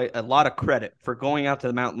Blitzway a lot of credit for going out to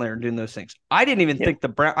the Mountain Lair and doing those things. I didn't even Yeah.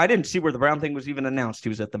 think I didn't see where the Brown thing was even announced. He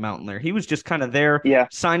was at the Mountain Lair. He was just kind of there Yeah.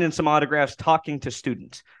 signing some autographs, talking to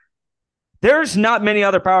students. There's not many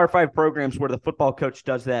other Power 5 programs where the football coach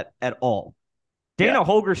does that at all. Yeah. Dana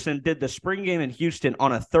Holgerson did the spring game in Houston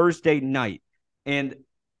on a Thursday night. And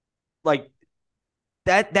like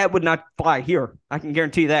that would not fly here. I can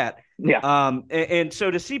guarantee that. Yeah. And so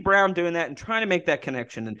to see Brown doing that and trying to make that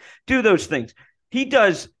connection and do those things, he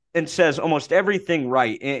does and says almost everything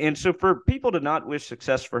right. And so for people to not wish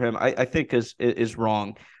success for him, I think is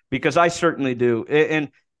wrong, because I certainly do. And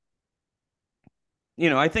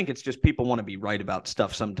I think it's just people want to be right about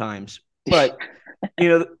stuff sometimes. But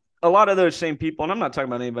a lot of those same people, and I'm not talking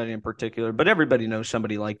about anybody in particular, but everybody knows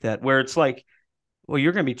somebody like that, where it's like, well,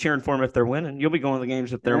 you're going to be cheering for them if they're winning. You'll be going to the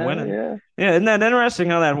games if they're winning. Yeah. Yeah, isn't that interesting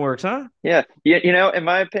how that works, huh? Yeah. In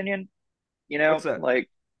my opinion, What's that? like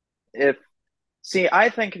if see, I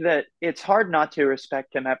think that it's hard not to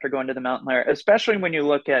respect him after going to the Mountain Lair, especially when you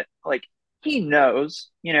look at like he knows,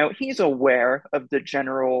 he's aware of the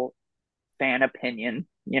general fan opinion,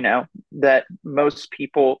 that most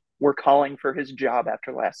people were calling for his job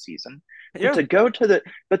after last season. But Yeah, to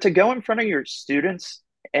go in front of your students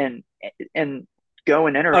and go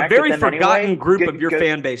and a interact with very them forgotten anyway, group of your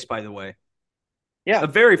fan base, by the way. yeah, A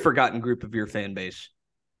very forgotten group of your fan base.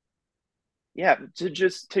 yeah,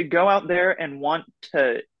 to go out there and want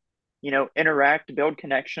to, interact, build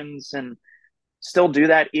connections, and still do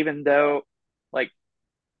that, even though like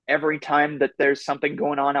every time that there's something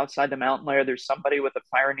going on outside the Mountain Lair, there's somebody with a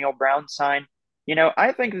Fire Neil Brown sign.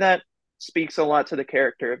 I think that speaks a lot to the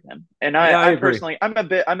character of him. And Yeah, I I agree. personally, I'm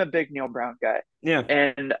a big Neil Brown guy, Yeah.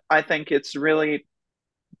 and I think it's really,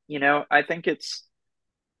 I think it's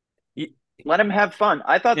let him have fun.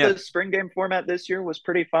 I thought Yeah. the spring game format this year was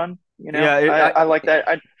pretty fun. Yeah. I like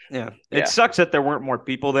that. Yeah. It Yeah, sucks that there weren't more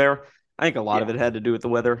people there. I think a lot of yeah, it had to do with the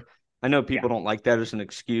weather. I know yeah, people don't like that as an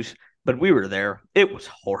excuse, but we were there. It was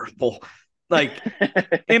horrible. Like,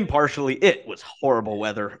 impartially, it was horrible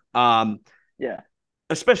weather. yeah.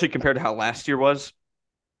 Especially compared to how last year was.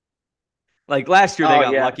 Like last year, they Oh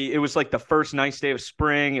got yeah, lucky. It was like the first nice day of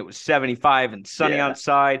spring. It was 75 and sunny yeah.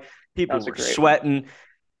 outside. That People was a were great one. sweating.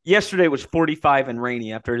 Yesterday was 45 and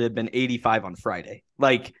rainy after it had been 85 on Friday.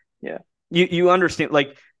 Like, Yeah, you understand, like,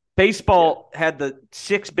 yeah, baseball had the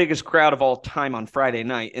sixth biggest crowd of all time on Friday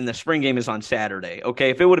night, and the spring game is on Saturday. Okay.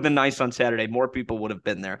 If it would have been nice on Saturday, more people would have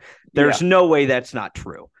been there. There's yeah. no way that's not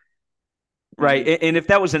true. Right. Hmm. And if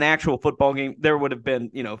that was an actual football game, there would have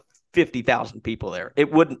been, 50,000 people there. It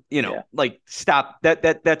wouldn't, Yeah, like, stop.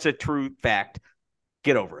 That's a true fact.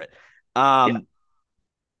 Get over it. yeah.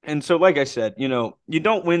 And so, like I said, you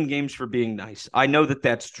don't win games for being nice. I know that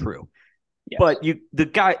that's true, Yes. but the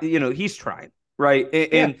guy, he's trying, right? Yeah.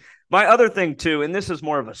 And my other thing too, and this is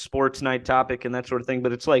more of a sports night topic and that sort of thing,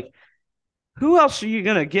 but it's like, who else are you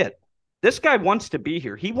gonna get? This guy wants to be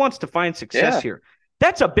here. He wants to find success Yeah. here.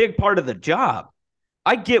 That's a big part of the job.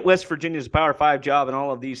 I get West Virginia's Power 5 job and all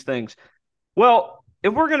of these things. Well,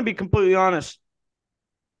 if we're going to be completely honest,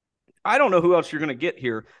 I don't know who else you're going to get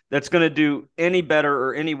here that's going to do any better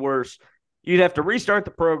or any worse. You'd have to restart the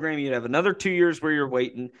program. You'd have another 2 years where you're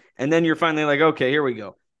waiting, and then you're finally like, okay, here we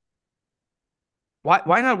go.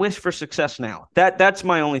 Why not wish for success now? That's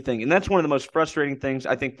my only thing, and that's one of the most frustrating things.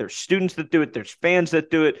 I think there's students that do it, there's fans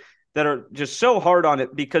that do it, that are just so hard on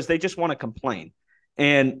it because they just want to complain.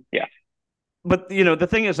 And Yeah. but the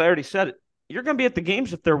thing is, I already said it. You're going to be at the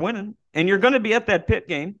games if they're winning, and you're going to be at that Pitt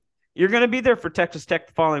game. You're going to be there for Texas Tech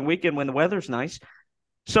the following weekend when the weather's nice.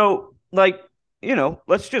 So, like,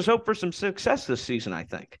 let's just hope for some success this season, I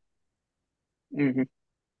think. Hmm.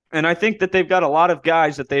 And I think that they've got a lot of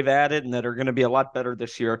guys that they've added and that are going to be a lot better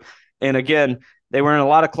this year. And again, they were in a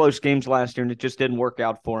lot of close games last year, and it just didn't work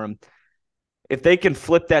out for them. If they can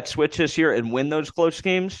flip that switch this year and win those close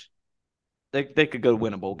games, they could go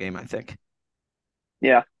win a bowl game, I think.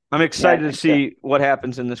 Yeah. I'm Yeah. I excited to think so. see what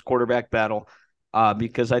happens in this quarterback battle,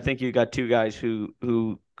 because I think you got two guys who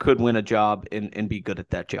could win a job and be good at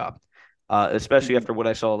that job, especially Hmm. after what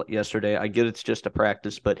I saw yesterday. I get it's just a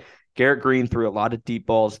practice, but Garrett Green threw a lot of deep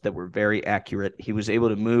balls that were very accurate. He was able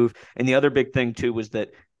to move. And the other big thing, too, was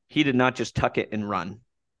that he did not just tuck it and run.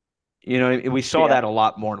 We saw Yeah. that a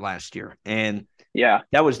lot more last year, and Yeah.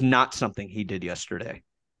 that was not something he did yesterday.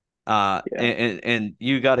 Yeah. And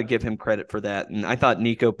you got to give him credit for that. And I thought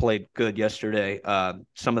Nico played good yesterday.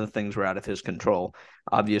 Some of the things were out of his control.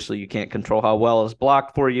 Obviously, you can't control how well is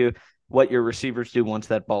blocked for you, what your receivers do once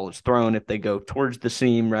that ball is thrown, if they go towards the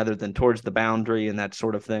seam rather than towards the boundary and that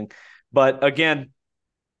sort of thing. But again,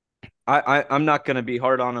 I'm not going to be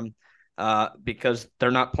hard on him. because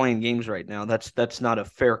they're not playing games right now. That's not a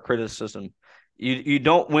fair criticism. You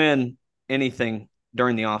don't win anything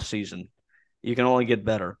during the off season. You can only get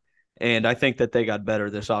better. And I think that they got better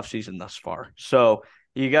this offseason thus far. So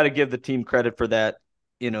you got to give the team credit for that.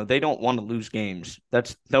 They don't want to lose games.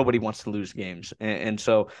 Nobody wants to lose games. And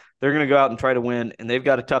so they're going to go out and try to win. And they've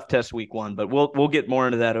got a tough test week 1, but we'll get more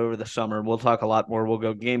into that over the summer. We'll talk a lot more. We'll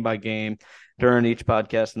go game by game during each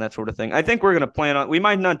podcast and that sort of thing. I think we're going to plan on, we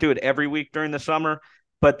might not do it every week during the summer,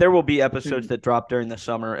 but there will be episodes that drop during the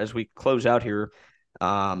summer as we close out here.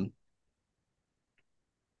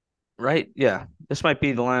 Right? Yeah. This might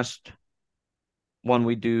be the last one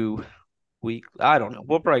we do week. I don't know.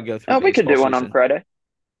 We'll probably go through. Oh, we could do one on Friday.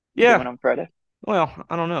 Yeah. Do one on Friday. Well,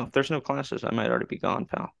 I don't know. If there's no classes, I might already be gone,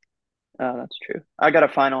 pal. Oh, that's true. I got a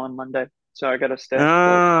final on Monday, so I got to stay.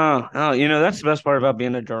 Oh, that's the best part about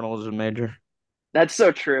being a journalism major. That's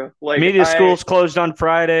so true. Like media schools closed on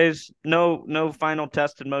Fridays. No final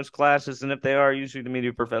test in most classes, and if they are, usually the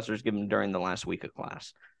media professors give them during the last week of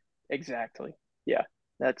class. Exactly. Yeah,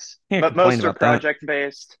 but most are project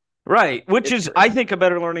based. Right, which is, I think, a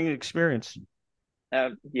better learning experience.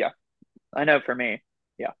 Yeah, I know for me.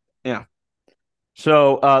 Yeah. Yeah.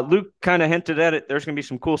 So Luke kind of hinted at it. There's going to be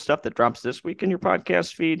some cool stuff that drops this week in your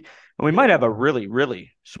podcast feed. And we might have a really,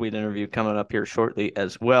 really sweet interview coming up here shortly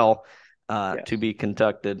as well to be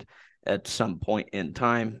conducted at some point in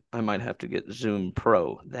time. I might have to get Zoom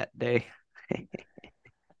Pro that day.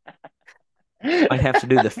 Might have to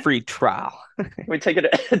do the free trial. We take it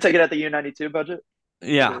at the U92 budget?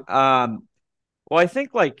 Yeah. Well, I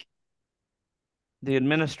think like the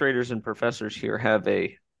administrators and professors here have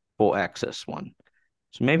a full access one.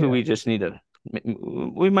 So maybe we just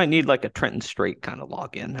we might need like a Trenton Strait kind of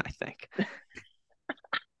login, I think.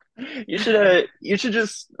 You should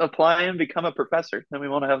just apply and become a professor. Then we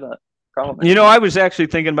won't have that problem. I was actually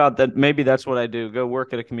thinking about that. Maybe that's what I do. Go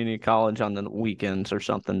work at a community college on the weekends or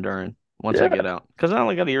something once I get out. Because I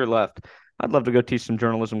only got a year left. I'd love to go teach some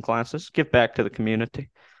journalism classes, give back to the community.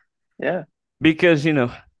 Yeah. Because,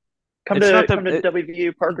 Come to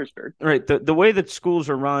WVU Parkersburg. Right. The way that schools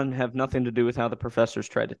are run have nothing to do with how the professors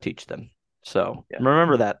try to teach them. So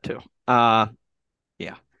remember that too. Remember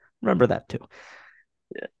that too.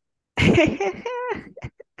 Yeah.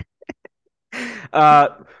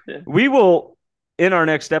 We will, in our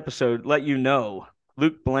next episode, let you know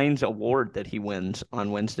Luke Blaine's award that he wins on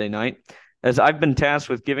Wednesday night, as I've been tasked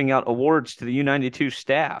with giving out awards to the U92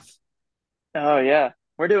 staff. Oh, yeah.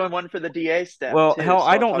 We're doing one for the DA staff. Well, too, hell, so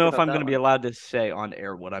I don't know if I'm going to be allowed to say on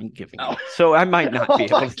air what I'm giving you. So I might not be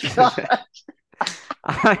able to do that.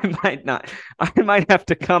 I might not. I might have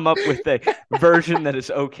to come up with a version that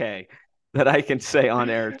is okay that I can say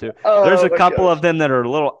on air too. There's a couple of them that are a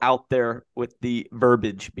little out there with the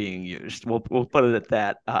verbiage being used. We'll put it at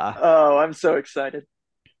that. I'm so excited.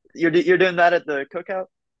 You're doing that at the cookout?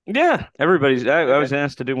 Yeah, everybody's. I was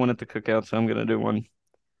asked to do one at the cookout, so I'm going to do one.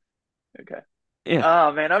 Okay. Yeah.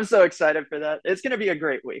 Oh man, I'm so excited for that. It's going to be a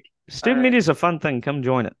great week. Student media is a fun thing. Come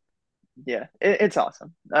join it. Yeah, it's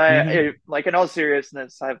awesome. Like in all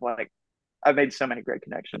seriousness, I've made so many great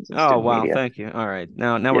connections. Oh wow, media. Thank you. All right,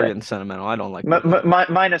 now we're getting sentimental. I don't like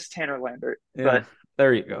minus Tanner Lambert. Yeah. But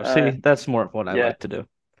there you go. See, that's more of what I like to do.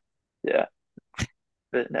 Yeah,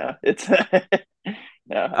 but no, it's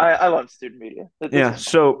I love student media.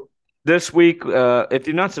 So this week, if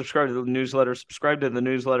you're not subscribed to the newsletter, subscribe to the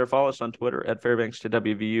newsletter. Follow us on Twitter at Fairbanks to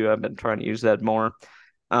WVU. I've been trying to use that more.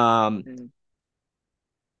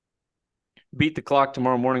 Beat the Clock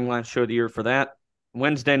tomorrow morning, last show of the year for that.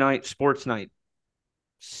 Wednesday night, sports night,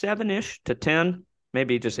 7-ish to 10,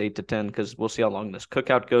 maybe just 8 to 10, because we'll see how long this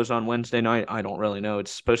cookout goes on Wednesday night. I don't really know.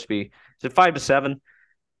 It's supposed to be, is it 5 to 7?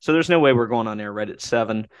 So there's no way we're going on air right at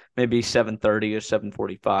 7, maybe 7:30 or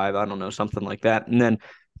 7:45. I don't know, something like that. And then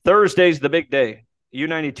Thursday's the big day,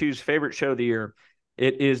 U92's favorite show of the year.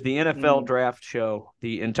 It is the NFL draft show.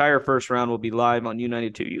 The entire first round will be live on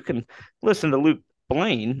U92. You can listen to Luke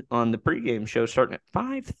Blaine on the pregame show starting at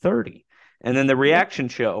 5:30. And then the reaction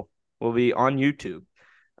show will be on YouTube,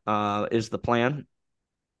 is the plan.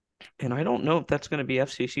 And I don't know if that's going to be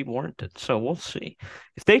FCC warranted, so we'll see.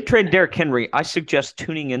 If they trade Derrick Henry, I suggest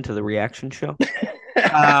tuning into the reaction show.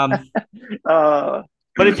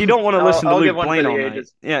 But if you don't want to listen to Luke Blaine all night,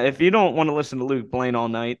 if you don't want to listen to Luke Blaine all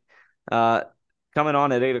night, coming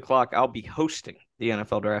on at 8 o'clock, I'll be hosting the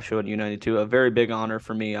NFL Draft Show at U92. A very big honor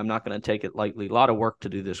for me. I'm not going to take it lightly. A lot of work to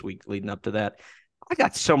do this week leading up to that. I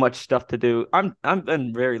got so much stuff to do. I've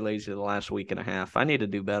been very lazy the last week and a half. I need to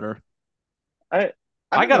do better. I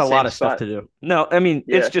got a lot of stuff to do. No, I mean,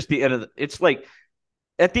 it's just the end of it's like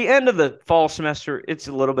at the end of the fall semester, it's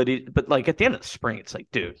a little bit, but like at the end of the spring, it's like,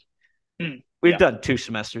 dude, We've Yeah, done 2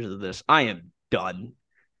 semesters of this. I am done.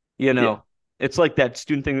 You yeah, know, it's like that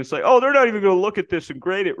student thing that's like, oh, they're not even going to look at this and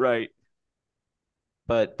grade it right.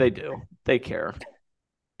 But they do. They care.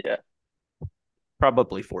 yeah,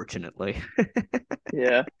 Probably, fortunately.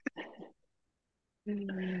 yeah.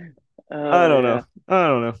 I Oh don't know. yeah. I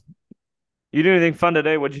don't know. You do anything fun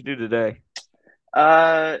today? What'd you do today?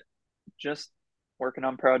 Uh, just working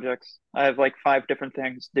on projects. I have like 5 different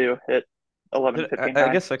things due at eleven fifty I nine.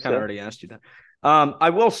 guess I kind of So already asked you that. I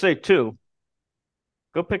will say too,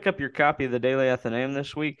 go pick up your copy of the Daily Athenaeum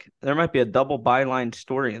this week. There might be a double byline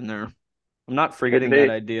story in there. I'm not could forgetting that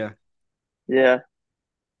be. idea. Yeah.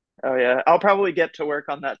 Oh yeah. I'll probably get to work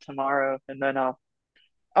on that tomorrow, and then I'll.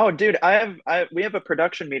 Oh, dude, I we have a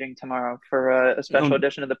production meeting tomorrow for a special Um,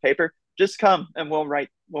 edition of the paper. Just come and we'll write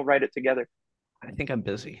it together. I think I'm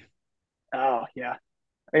busy. Oh yeah.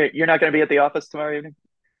 You're not going to be at the office tomorrow evening?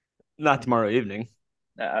 Not tomorrow evening.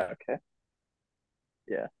 Okay.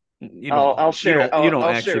 Yeah. You I'll don't. I'll You share. don't. You don't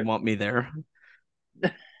I'll actually share. want me there.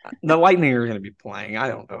 The Lightning are going to be playing. I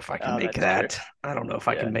don't know if I can Oh, make that's true. that. I don't know if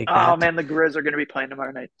I Yeah. can make Oh that. man, the Grizz are going to be playing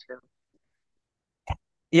tomorrow night too.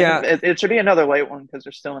 Yeah. It should be another late one because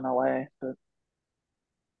they're still in LA. But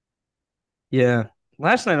Yeah.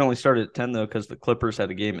 Last night only started at 10 though because the Clippers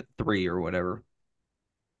had a game at 3 or whatever.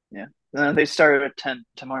 yeah, they started at 10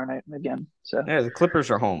 tomorrow night again. So Yeah, the Clippers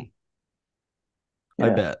are home. I yeah.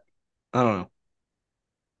 bet. I don't know.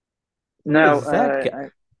 Who No, is that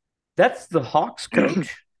guy? That's the Hawks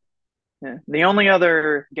coach? yeah. The only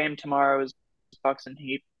other game tomorrow is Bucks and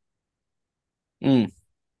Heat. Mm.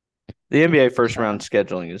 The NBA first So round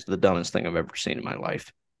scheduling is the dumbest thing I've ever seen in my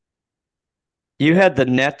life. You yeah. had the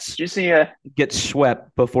Nets Did you see? get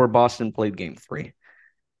swept before Boston played game 3.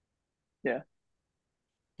 Yeah,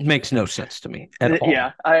 It makes no sense to me at all.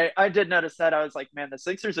 yeah. I did notice that. I was like, man, the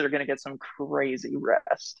Sixers are going to get some crazy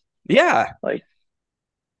rest. Yeah. Like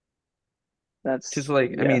Just that's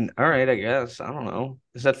like, I yeah, mean, all right, I guess. I don't know.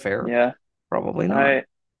 Is that fair? yeah. Probably not. I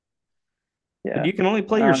But yeah. you can only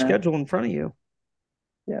play I your don't know. schedule in front of you.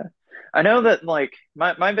 Yeah. I know that like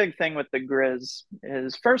my big thing with the Grizz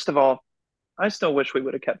is first of all, I still wish we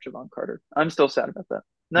would have kept Javon Carter. I'm still sad about that.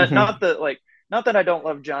 Not Hmm. that like not that I don't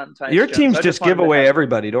love John Tyus Your Jones. teams I just just want give him to away have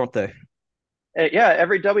everybody, don't they? yeah,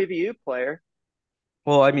 every WVU player.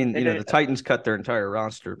 Well, I mean, They the did Titans cut their entire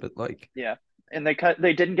roster, but like, yeah. And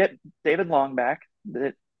they didn't get David Long back.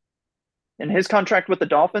 And his contract with the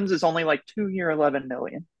Dolphins is only like 2 year 11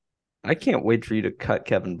 million. I can't wait for you to cut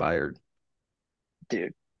Kevin Byard.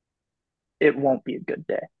 Dude, it won't be a good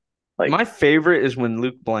day. Like My favorite is when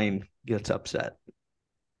Luke Blaine gets upset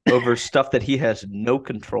over stuff that he has no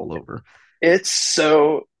control over. it's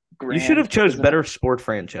so You should have grand, chose isn't it? better sport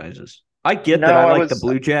franchises. I get that I No, like the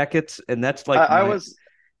Blue Jackets, and that's like I my. was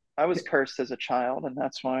I was cursed as a child, and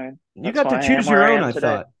You that's got to why I am choose where your I own, am I today.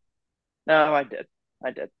 thought. No, I did,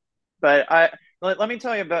 but let me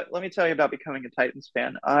tell you about becoming a Titans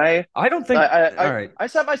fan. I don't I think. I All I, right. I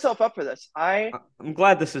set myself up for this. I'm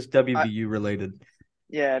glad this is I WVU related.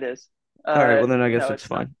 yeah, it is. All right. Well, then I guess No, it's it's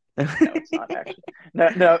not. fine. No, it's not actually. No,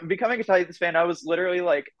 no. Becoming a Titans fan, I was literally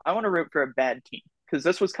like, I want to root for a bad team because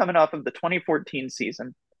this was coming off of the 2014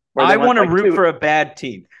 season where they I went want to like root two. for a bad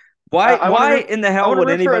team. Why? I want to Why root. in the I hell want to would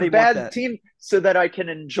root for a anybody want bad that? team so that I can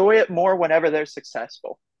enjoy it more whenever they're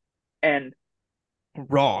successful. And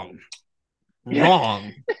Wrong. yeah,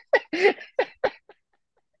 Wrong. yeah,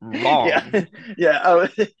 Wrong.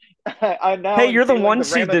 yeah. I now Hey, am you're the feeling one the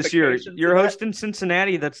seed this year. ramifications You're of that. hosting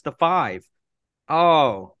Cincinnati. That's the 5.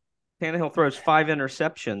 Oh, Tannehill throws 5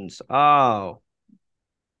 interceptions. Oh,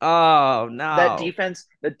 oh no.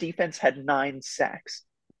 The defense had 9 sacks,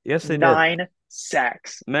 Yes, they did. 9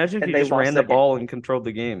 sacks, Imagine if and you they just lost ran the that game. ball and controlled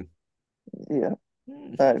the game. Yeah,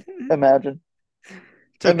 It's imagine,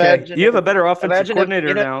 okay. imagine You have a if, better offensive imagine if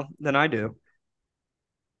coordinator now than I do.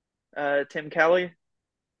 Tim Kelly.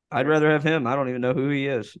 I'd Yeah, rather have him. I don't even know who he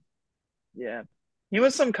is. yeah. He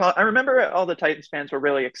was some. I remember all the Titans fans were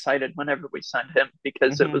really excited whenever we signed him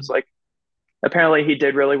because it was Hmm. like apparently he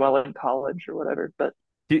did really well in college or whatever. But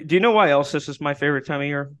Do you know why else this is my favorite time of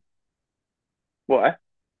year? why?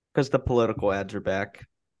 Because the political ads are back.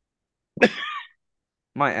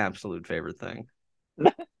 My absolute favorite thing.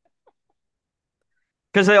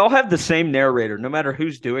 Because they all have the same narrator, no matter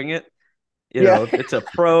who's doing it. Yeah, If it's a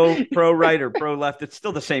pro right or pro left, it's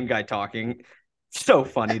still the same guy talking. So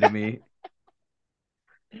funny to me.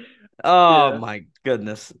 Oh yeah, my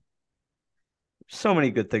goodness. So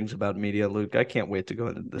many good things about media, Luke. I can't wait to go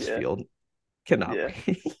into this yeah, field. Cannot yeah.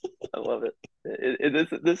 wait. I love it.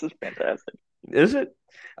 This is fantastic. Is it?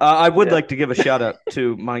 I would Yeah, like to give a shout out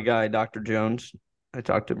to my guy, Dr. Jones. I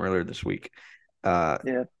talked to him earlier this week. Uh,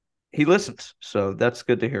 yeah. he listens, so that's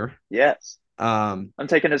good to hear. Yes. Um, I'm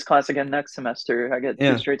taking his class again next semester. I get two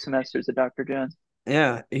yeah, straight semesters of Dr. Jones.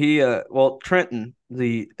 yeah. Well, Trenton,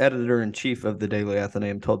 the editor in chief of the Daily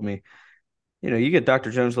Athenaeum, told me, you get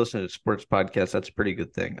Dr. Jones listening to sports podcasts. That's a pretty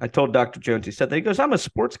good thing. I told Dr. Jones, he said that. He goes, I'm a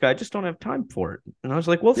sports guy. I just don't have time for it. And I was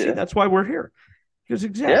like, well, see, Yeah. that's why we're here. He goes, Yeah.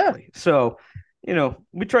 exactly. So,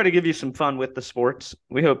 we try to give you some fun with the sports.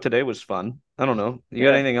 We hope today was fun. I don't know. You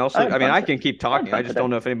got Yeah. anything else? I had I mean, fun. I can keep I had talking. I fun just today. don't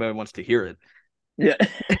know if anybody wants to hear it. Yeah.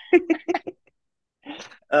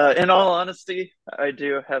 In all honesty, I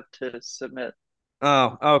do have to submit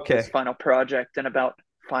Oh, this okay. final project in about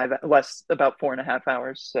 4.5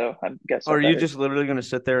 hours. So I guess I Are you better. just literally going to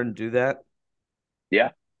sit there and do that?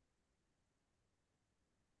 Yeah,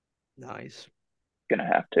 Nice. gonna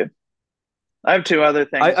have to. I have two other I,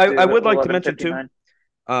 things I, I due at would like to mention too,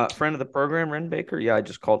 11:59. friend of the program, Ren Baker. Yeah, I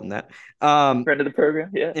just called him that. Um, Friend of the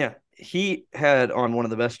program. Yeah. yeah, he had on one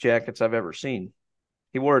of the best jackets I've ever seen.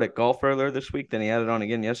 He wore it at golf earlier this week. Then he had it on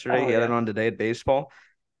again yesterday. Oh He had it yeah. on today at baseball.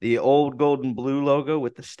 The old gold and blue logo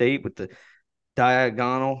with the state with the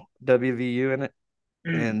diagonal WVU in it,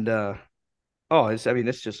 and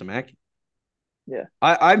it's just immaculate. Yeah.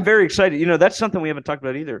 I'm very excited. That's something we haven't talked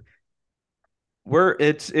about either.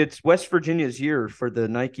 It's West Virginia's year for the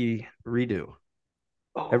Nike redo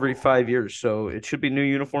every Oh 5 years, so it should be new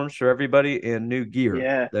uniforms for everybody and new gear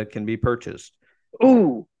yeah. that can be purchased.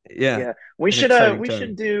 Ooh Yeah, yeah. We an should exciting we time.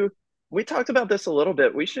 should do. We talked about this a little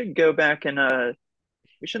bit. We should go back and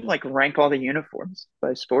we should like rank all the uniforms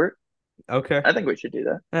by sport. Okay, I think we should do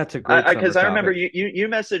that. that's a great I summer because I remember topic. you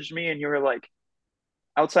messaged me and you were like,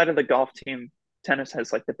 outside of the golf team, tennis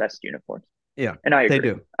has like the best uniforms, Yeah, and I they agree.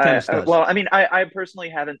 do. Tennis does. Well, I mean, I personally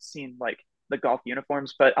haven't seen like the golf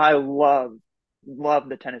uniforms, but I love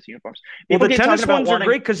the tennis uniforms. Well, People the keep talking tennis about ones are wanting,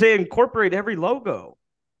 great because they incorporate every logo.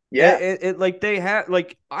 yeah. Like they have,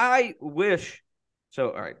 like I wish.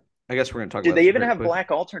 So, all right, I guess we're gonna talk Dude, about they this even very have quick.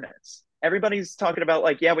 black alternates. Everybody's talking about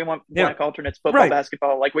like, yeah, we want Yeah, black alternates, football, right.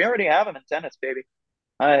 basketball. Like we already have them in tennis, baby.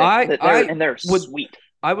 I They're I and they're would sweet.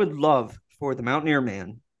 I would love for the Mountaineer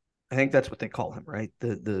man. I think that's what they call him, right?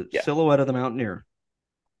 The Yeah. silhouette of the Mountaineer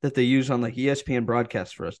that they use on like ESPN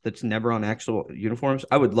broadcasts for us. That's never on actual uniforms.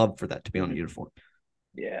 I would love for that to be on a Mhm. uniform.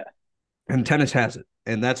 Yeah. And tennis has it,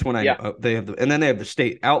 and that's when I know Yeah. they have and then they have the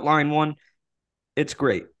state outline one. It's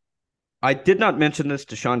great. I did not mention this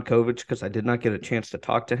to Sean Kovich because I did not get a chance to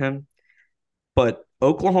talk to him, but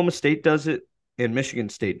Oklahoma State does it and Michigan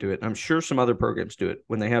State do it. I'm sure some other programs do it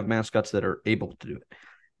when they have mascots that are able to do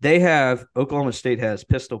it. Oklahoma State has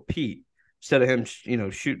Pistol Pete instead of him,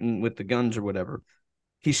 shooting with the guns or whatever.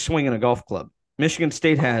 He's swinging a golf club. Michigan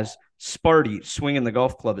State has Sparty swinging the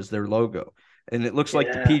golf club as their logo. And it looks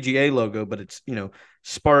like the Yeah. PGA logo, but it's,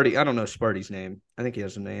 Sparty. I don't know Sparty's name. I think he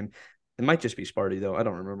has a name. It might just be Sparty, though. I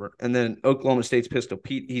don't remember. And then Oklahoma State's Pistol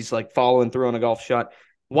Pete, he's like following through on a golf shot.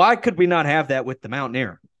 Why could we not have that with the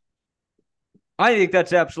Mountaineer? I think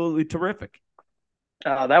that's absolutely terrific.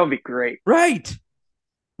 That would be great. Right.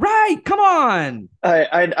 Right. Come on.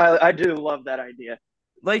 I do love that idea.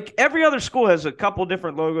 Like every other school has a couple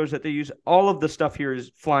different logos that they use. All of the stuff here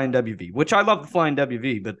is Flying WV, which I love the Flying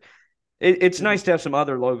WV, but it's Mhm. nice to have some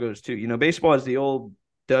other logos too. Baseball has the old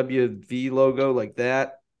WV logo like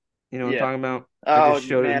that. You know what I'm Yeah. talking about? I just Oh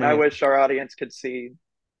showed it in man, I my. wish our audience could see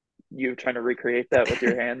you trying to recreate that with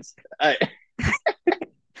your hands.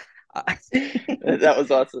 That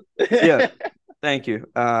was awesome. Yeah, thank you.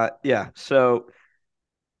 Yeah. So,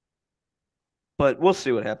 but we'll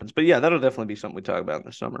see what happens. But yeah, that'll definitely be something we talk about in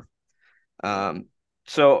the summer. Yeah. Um,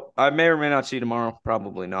 so I may or may not see you tomorrow,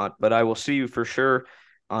 probably not, but I will see you for sure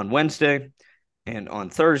on Wednesday and on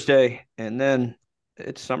Thursday, and then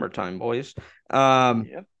it's summertime, boys. Um,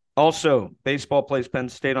 Yep. Also, baseball plays Penn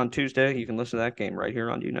State on Tuesday. You can listen to that game right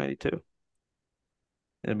here on U92.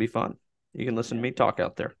 It'll be fun. You can listen to Yeah. me talk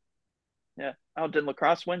out there. Yeah. Oh, did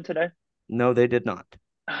lacrosse win today? No, they did not.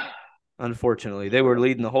 Unfortunately, they were Brutal.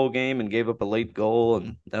 leading the whole game and gave up a late goal,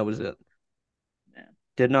 and that was it. Yeah.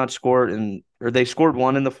 Did not score or they scored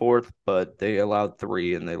one in the fourth, but they allowed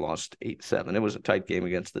three and they lost 8-7. It was a tight game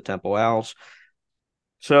against the Temple Owls.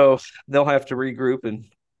 So they'll have to regroup and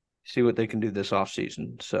see what they can do this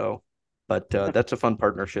offseason. So, but that's a fun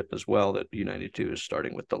partnership as well that U92 is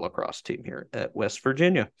starting with the lacrosse team here at West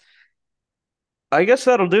Virginia. I guess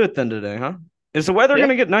that'll do it then today, huh? Is the weather going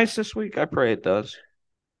Yeah. to get nice this week? I pray it does.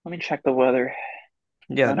 Let me check the weather.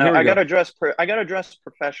 Yeah, I know here we I go. gotta dress. I gotta dress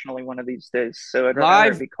professionally one of these days. So I'd rather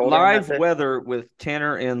it Live be colder on that live day. weather with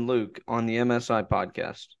Tanner and Luke on the MSI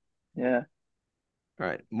podcast. Yeah. All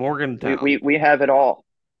right, We Morgantown we we have it all.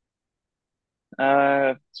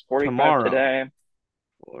 It's 45 tomorrow. today.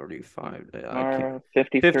 45. I can't. Tomorrow,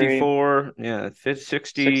 53, 54. Yeah. 60s,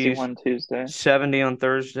 61 Tuesday. 70 on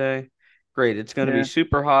Thursday. Great. It's going to be Yeah.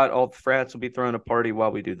 super hot. All the frats will be throwing a party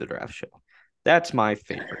while we do the draft show. That's my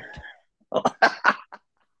favorite.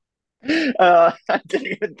 I didn't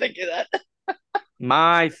even think of that.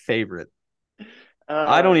 My favorite.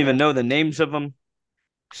 I Oh don't even man. know the names of them.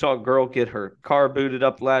 Saw a girl get her car booted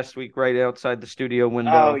up last week right outside the studio Oh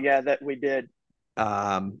window. yeah, that we did.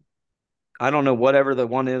 Um, I don't know whatever the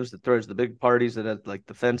one is that throws the big parties that has like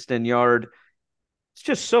the fenced in yard. It's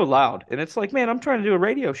just so loud. And it's like, man, I'm trying to do a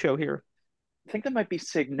radio show here. I think that might be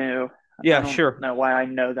Signu. I Yeah, don't sure. know why I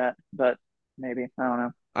know that, but maybe. I don't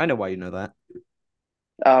know. I know why you know that.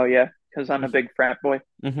 Oh yeah, because I'm a big frat boy.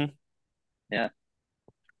 Mm-hmm. Yeah.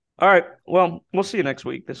 All right. Well, we'll see you next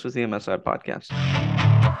week. This was the MSI podcast.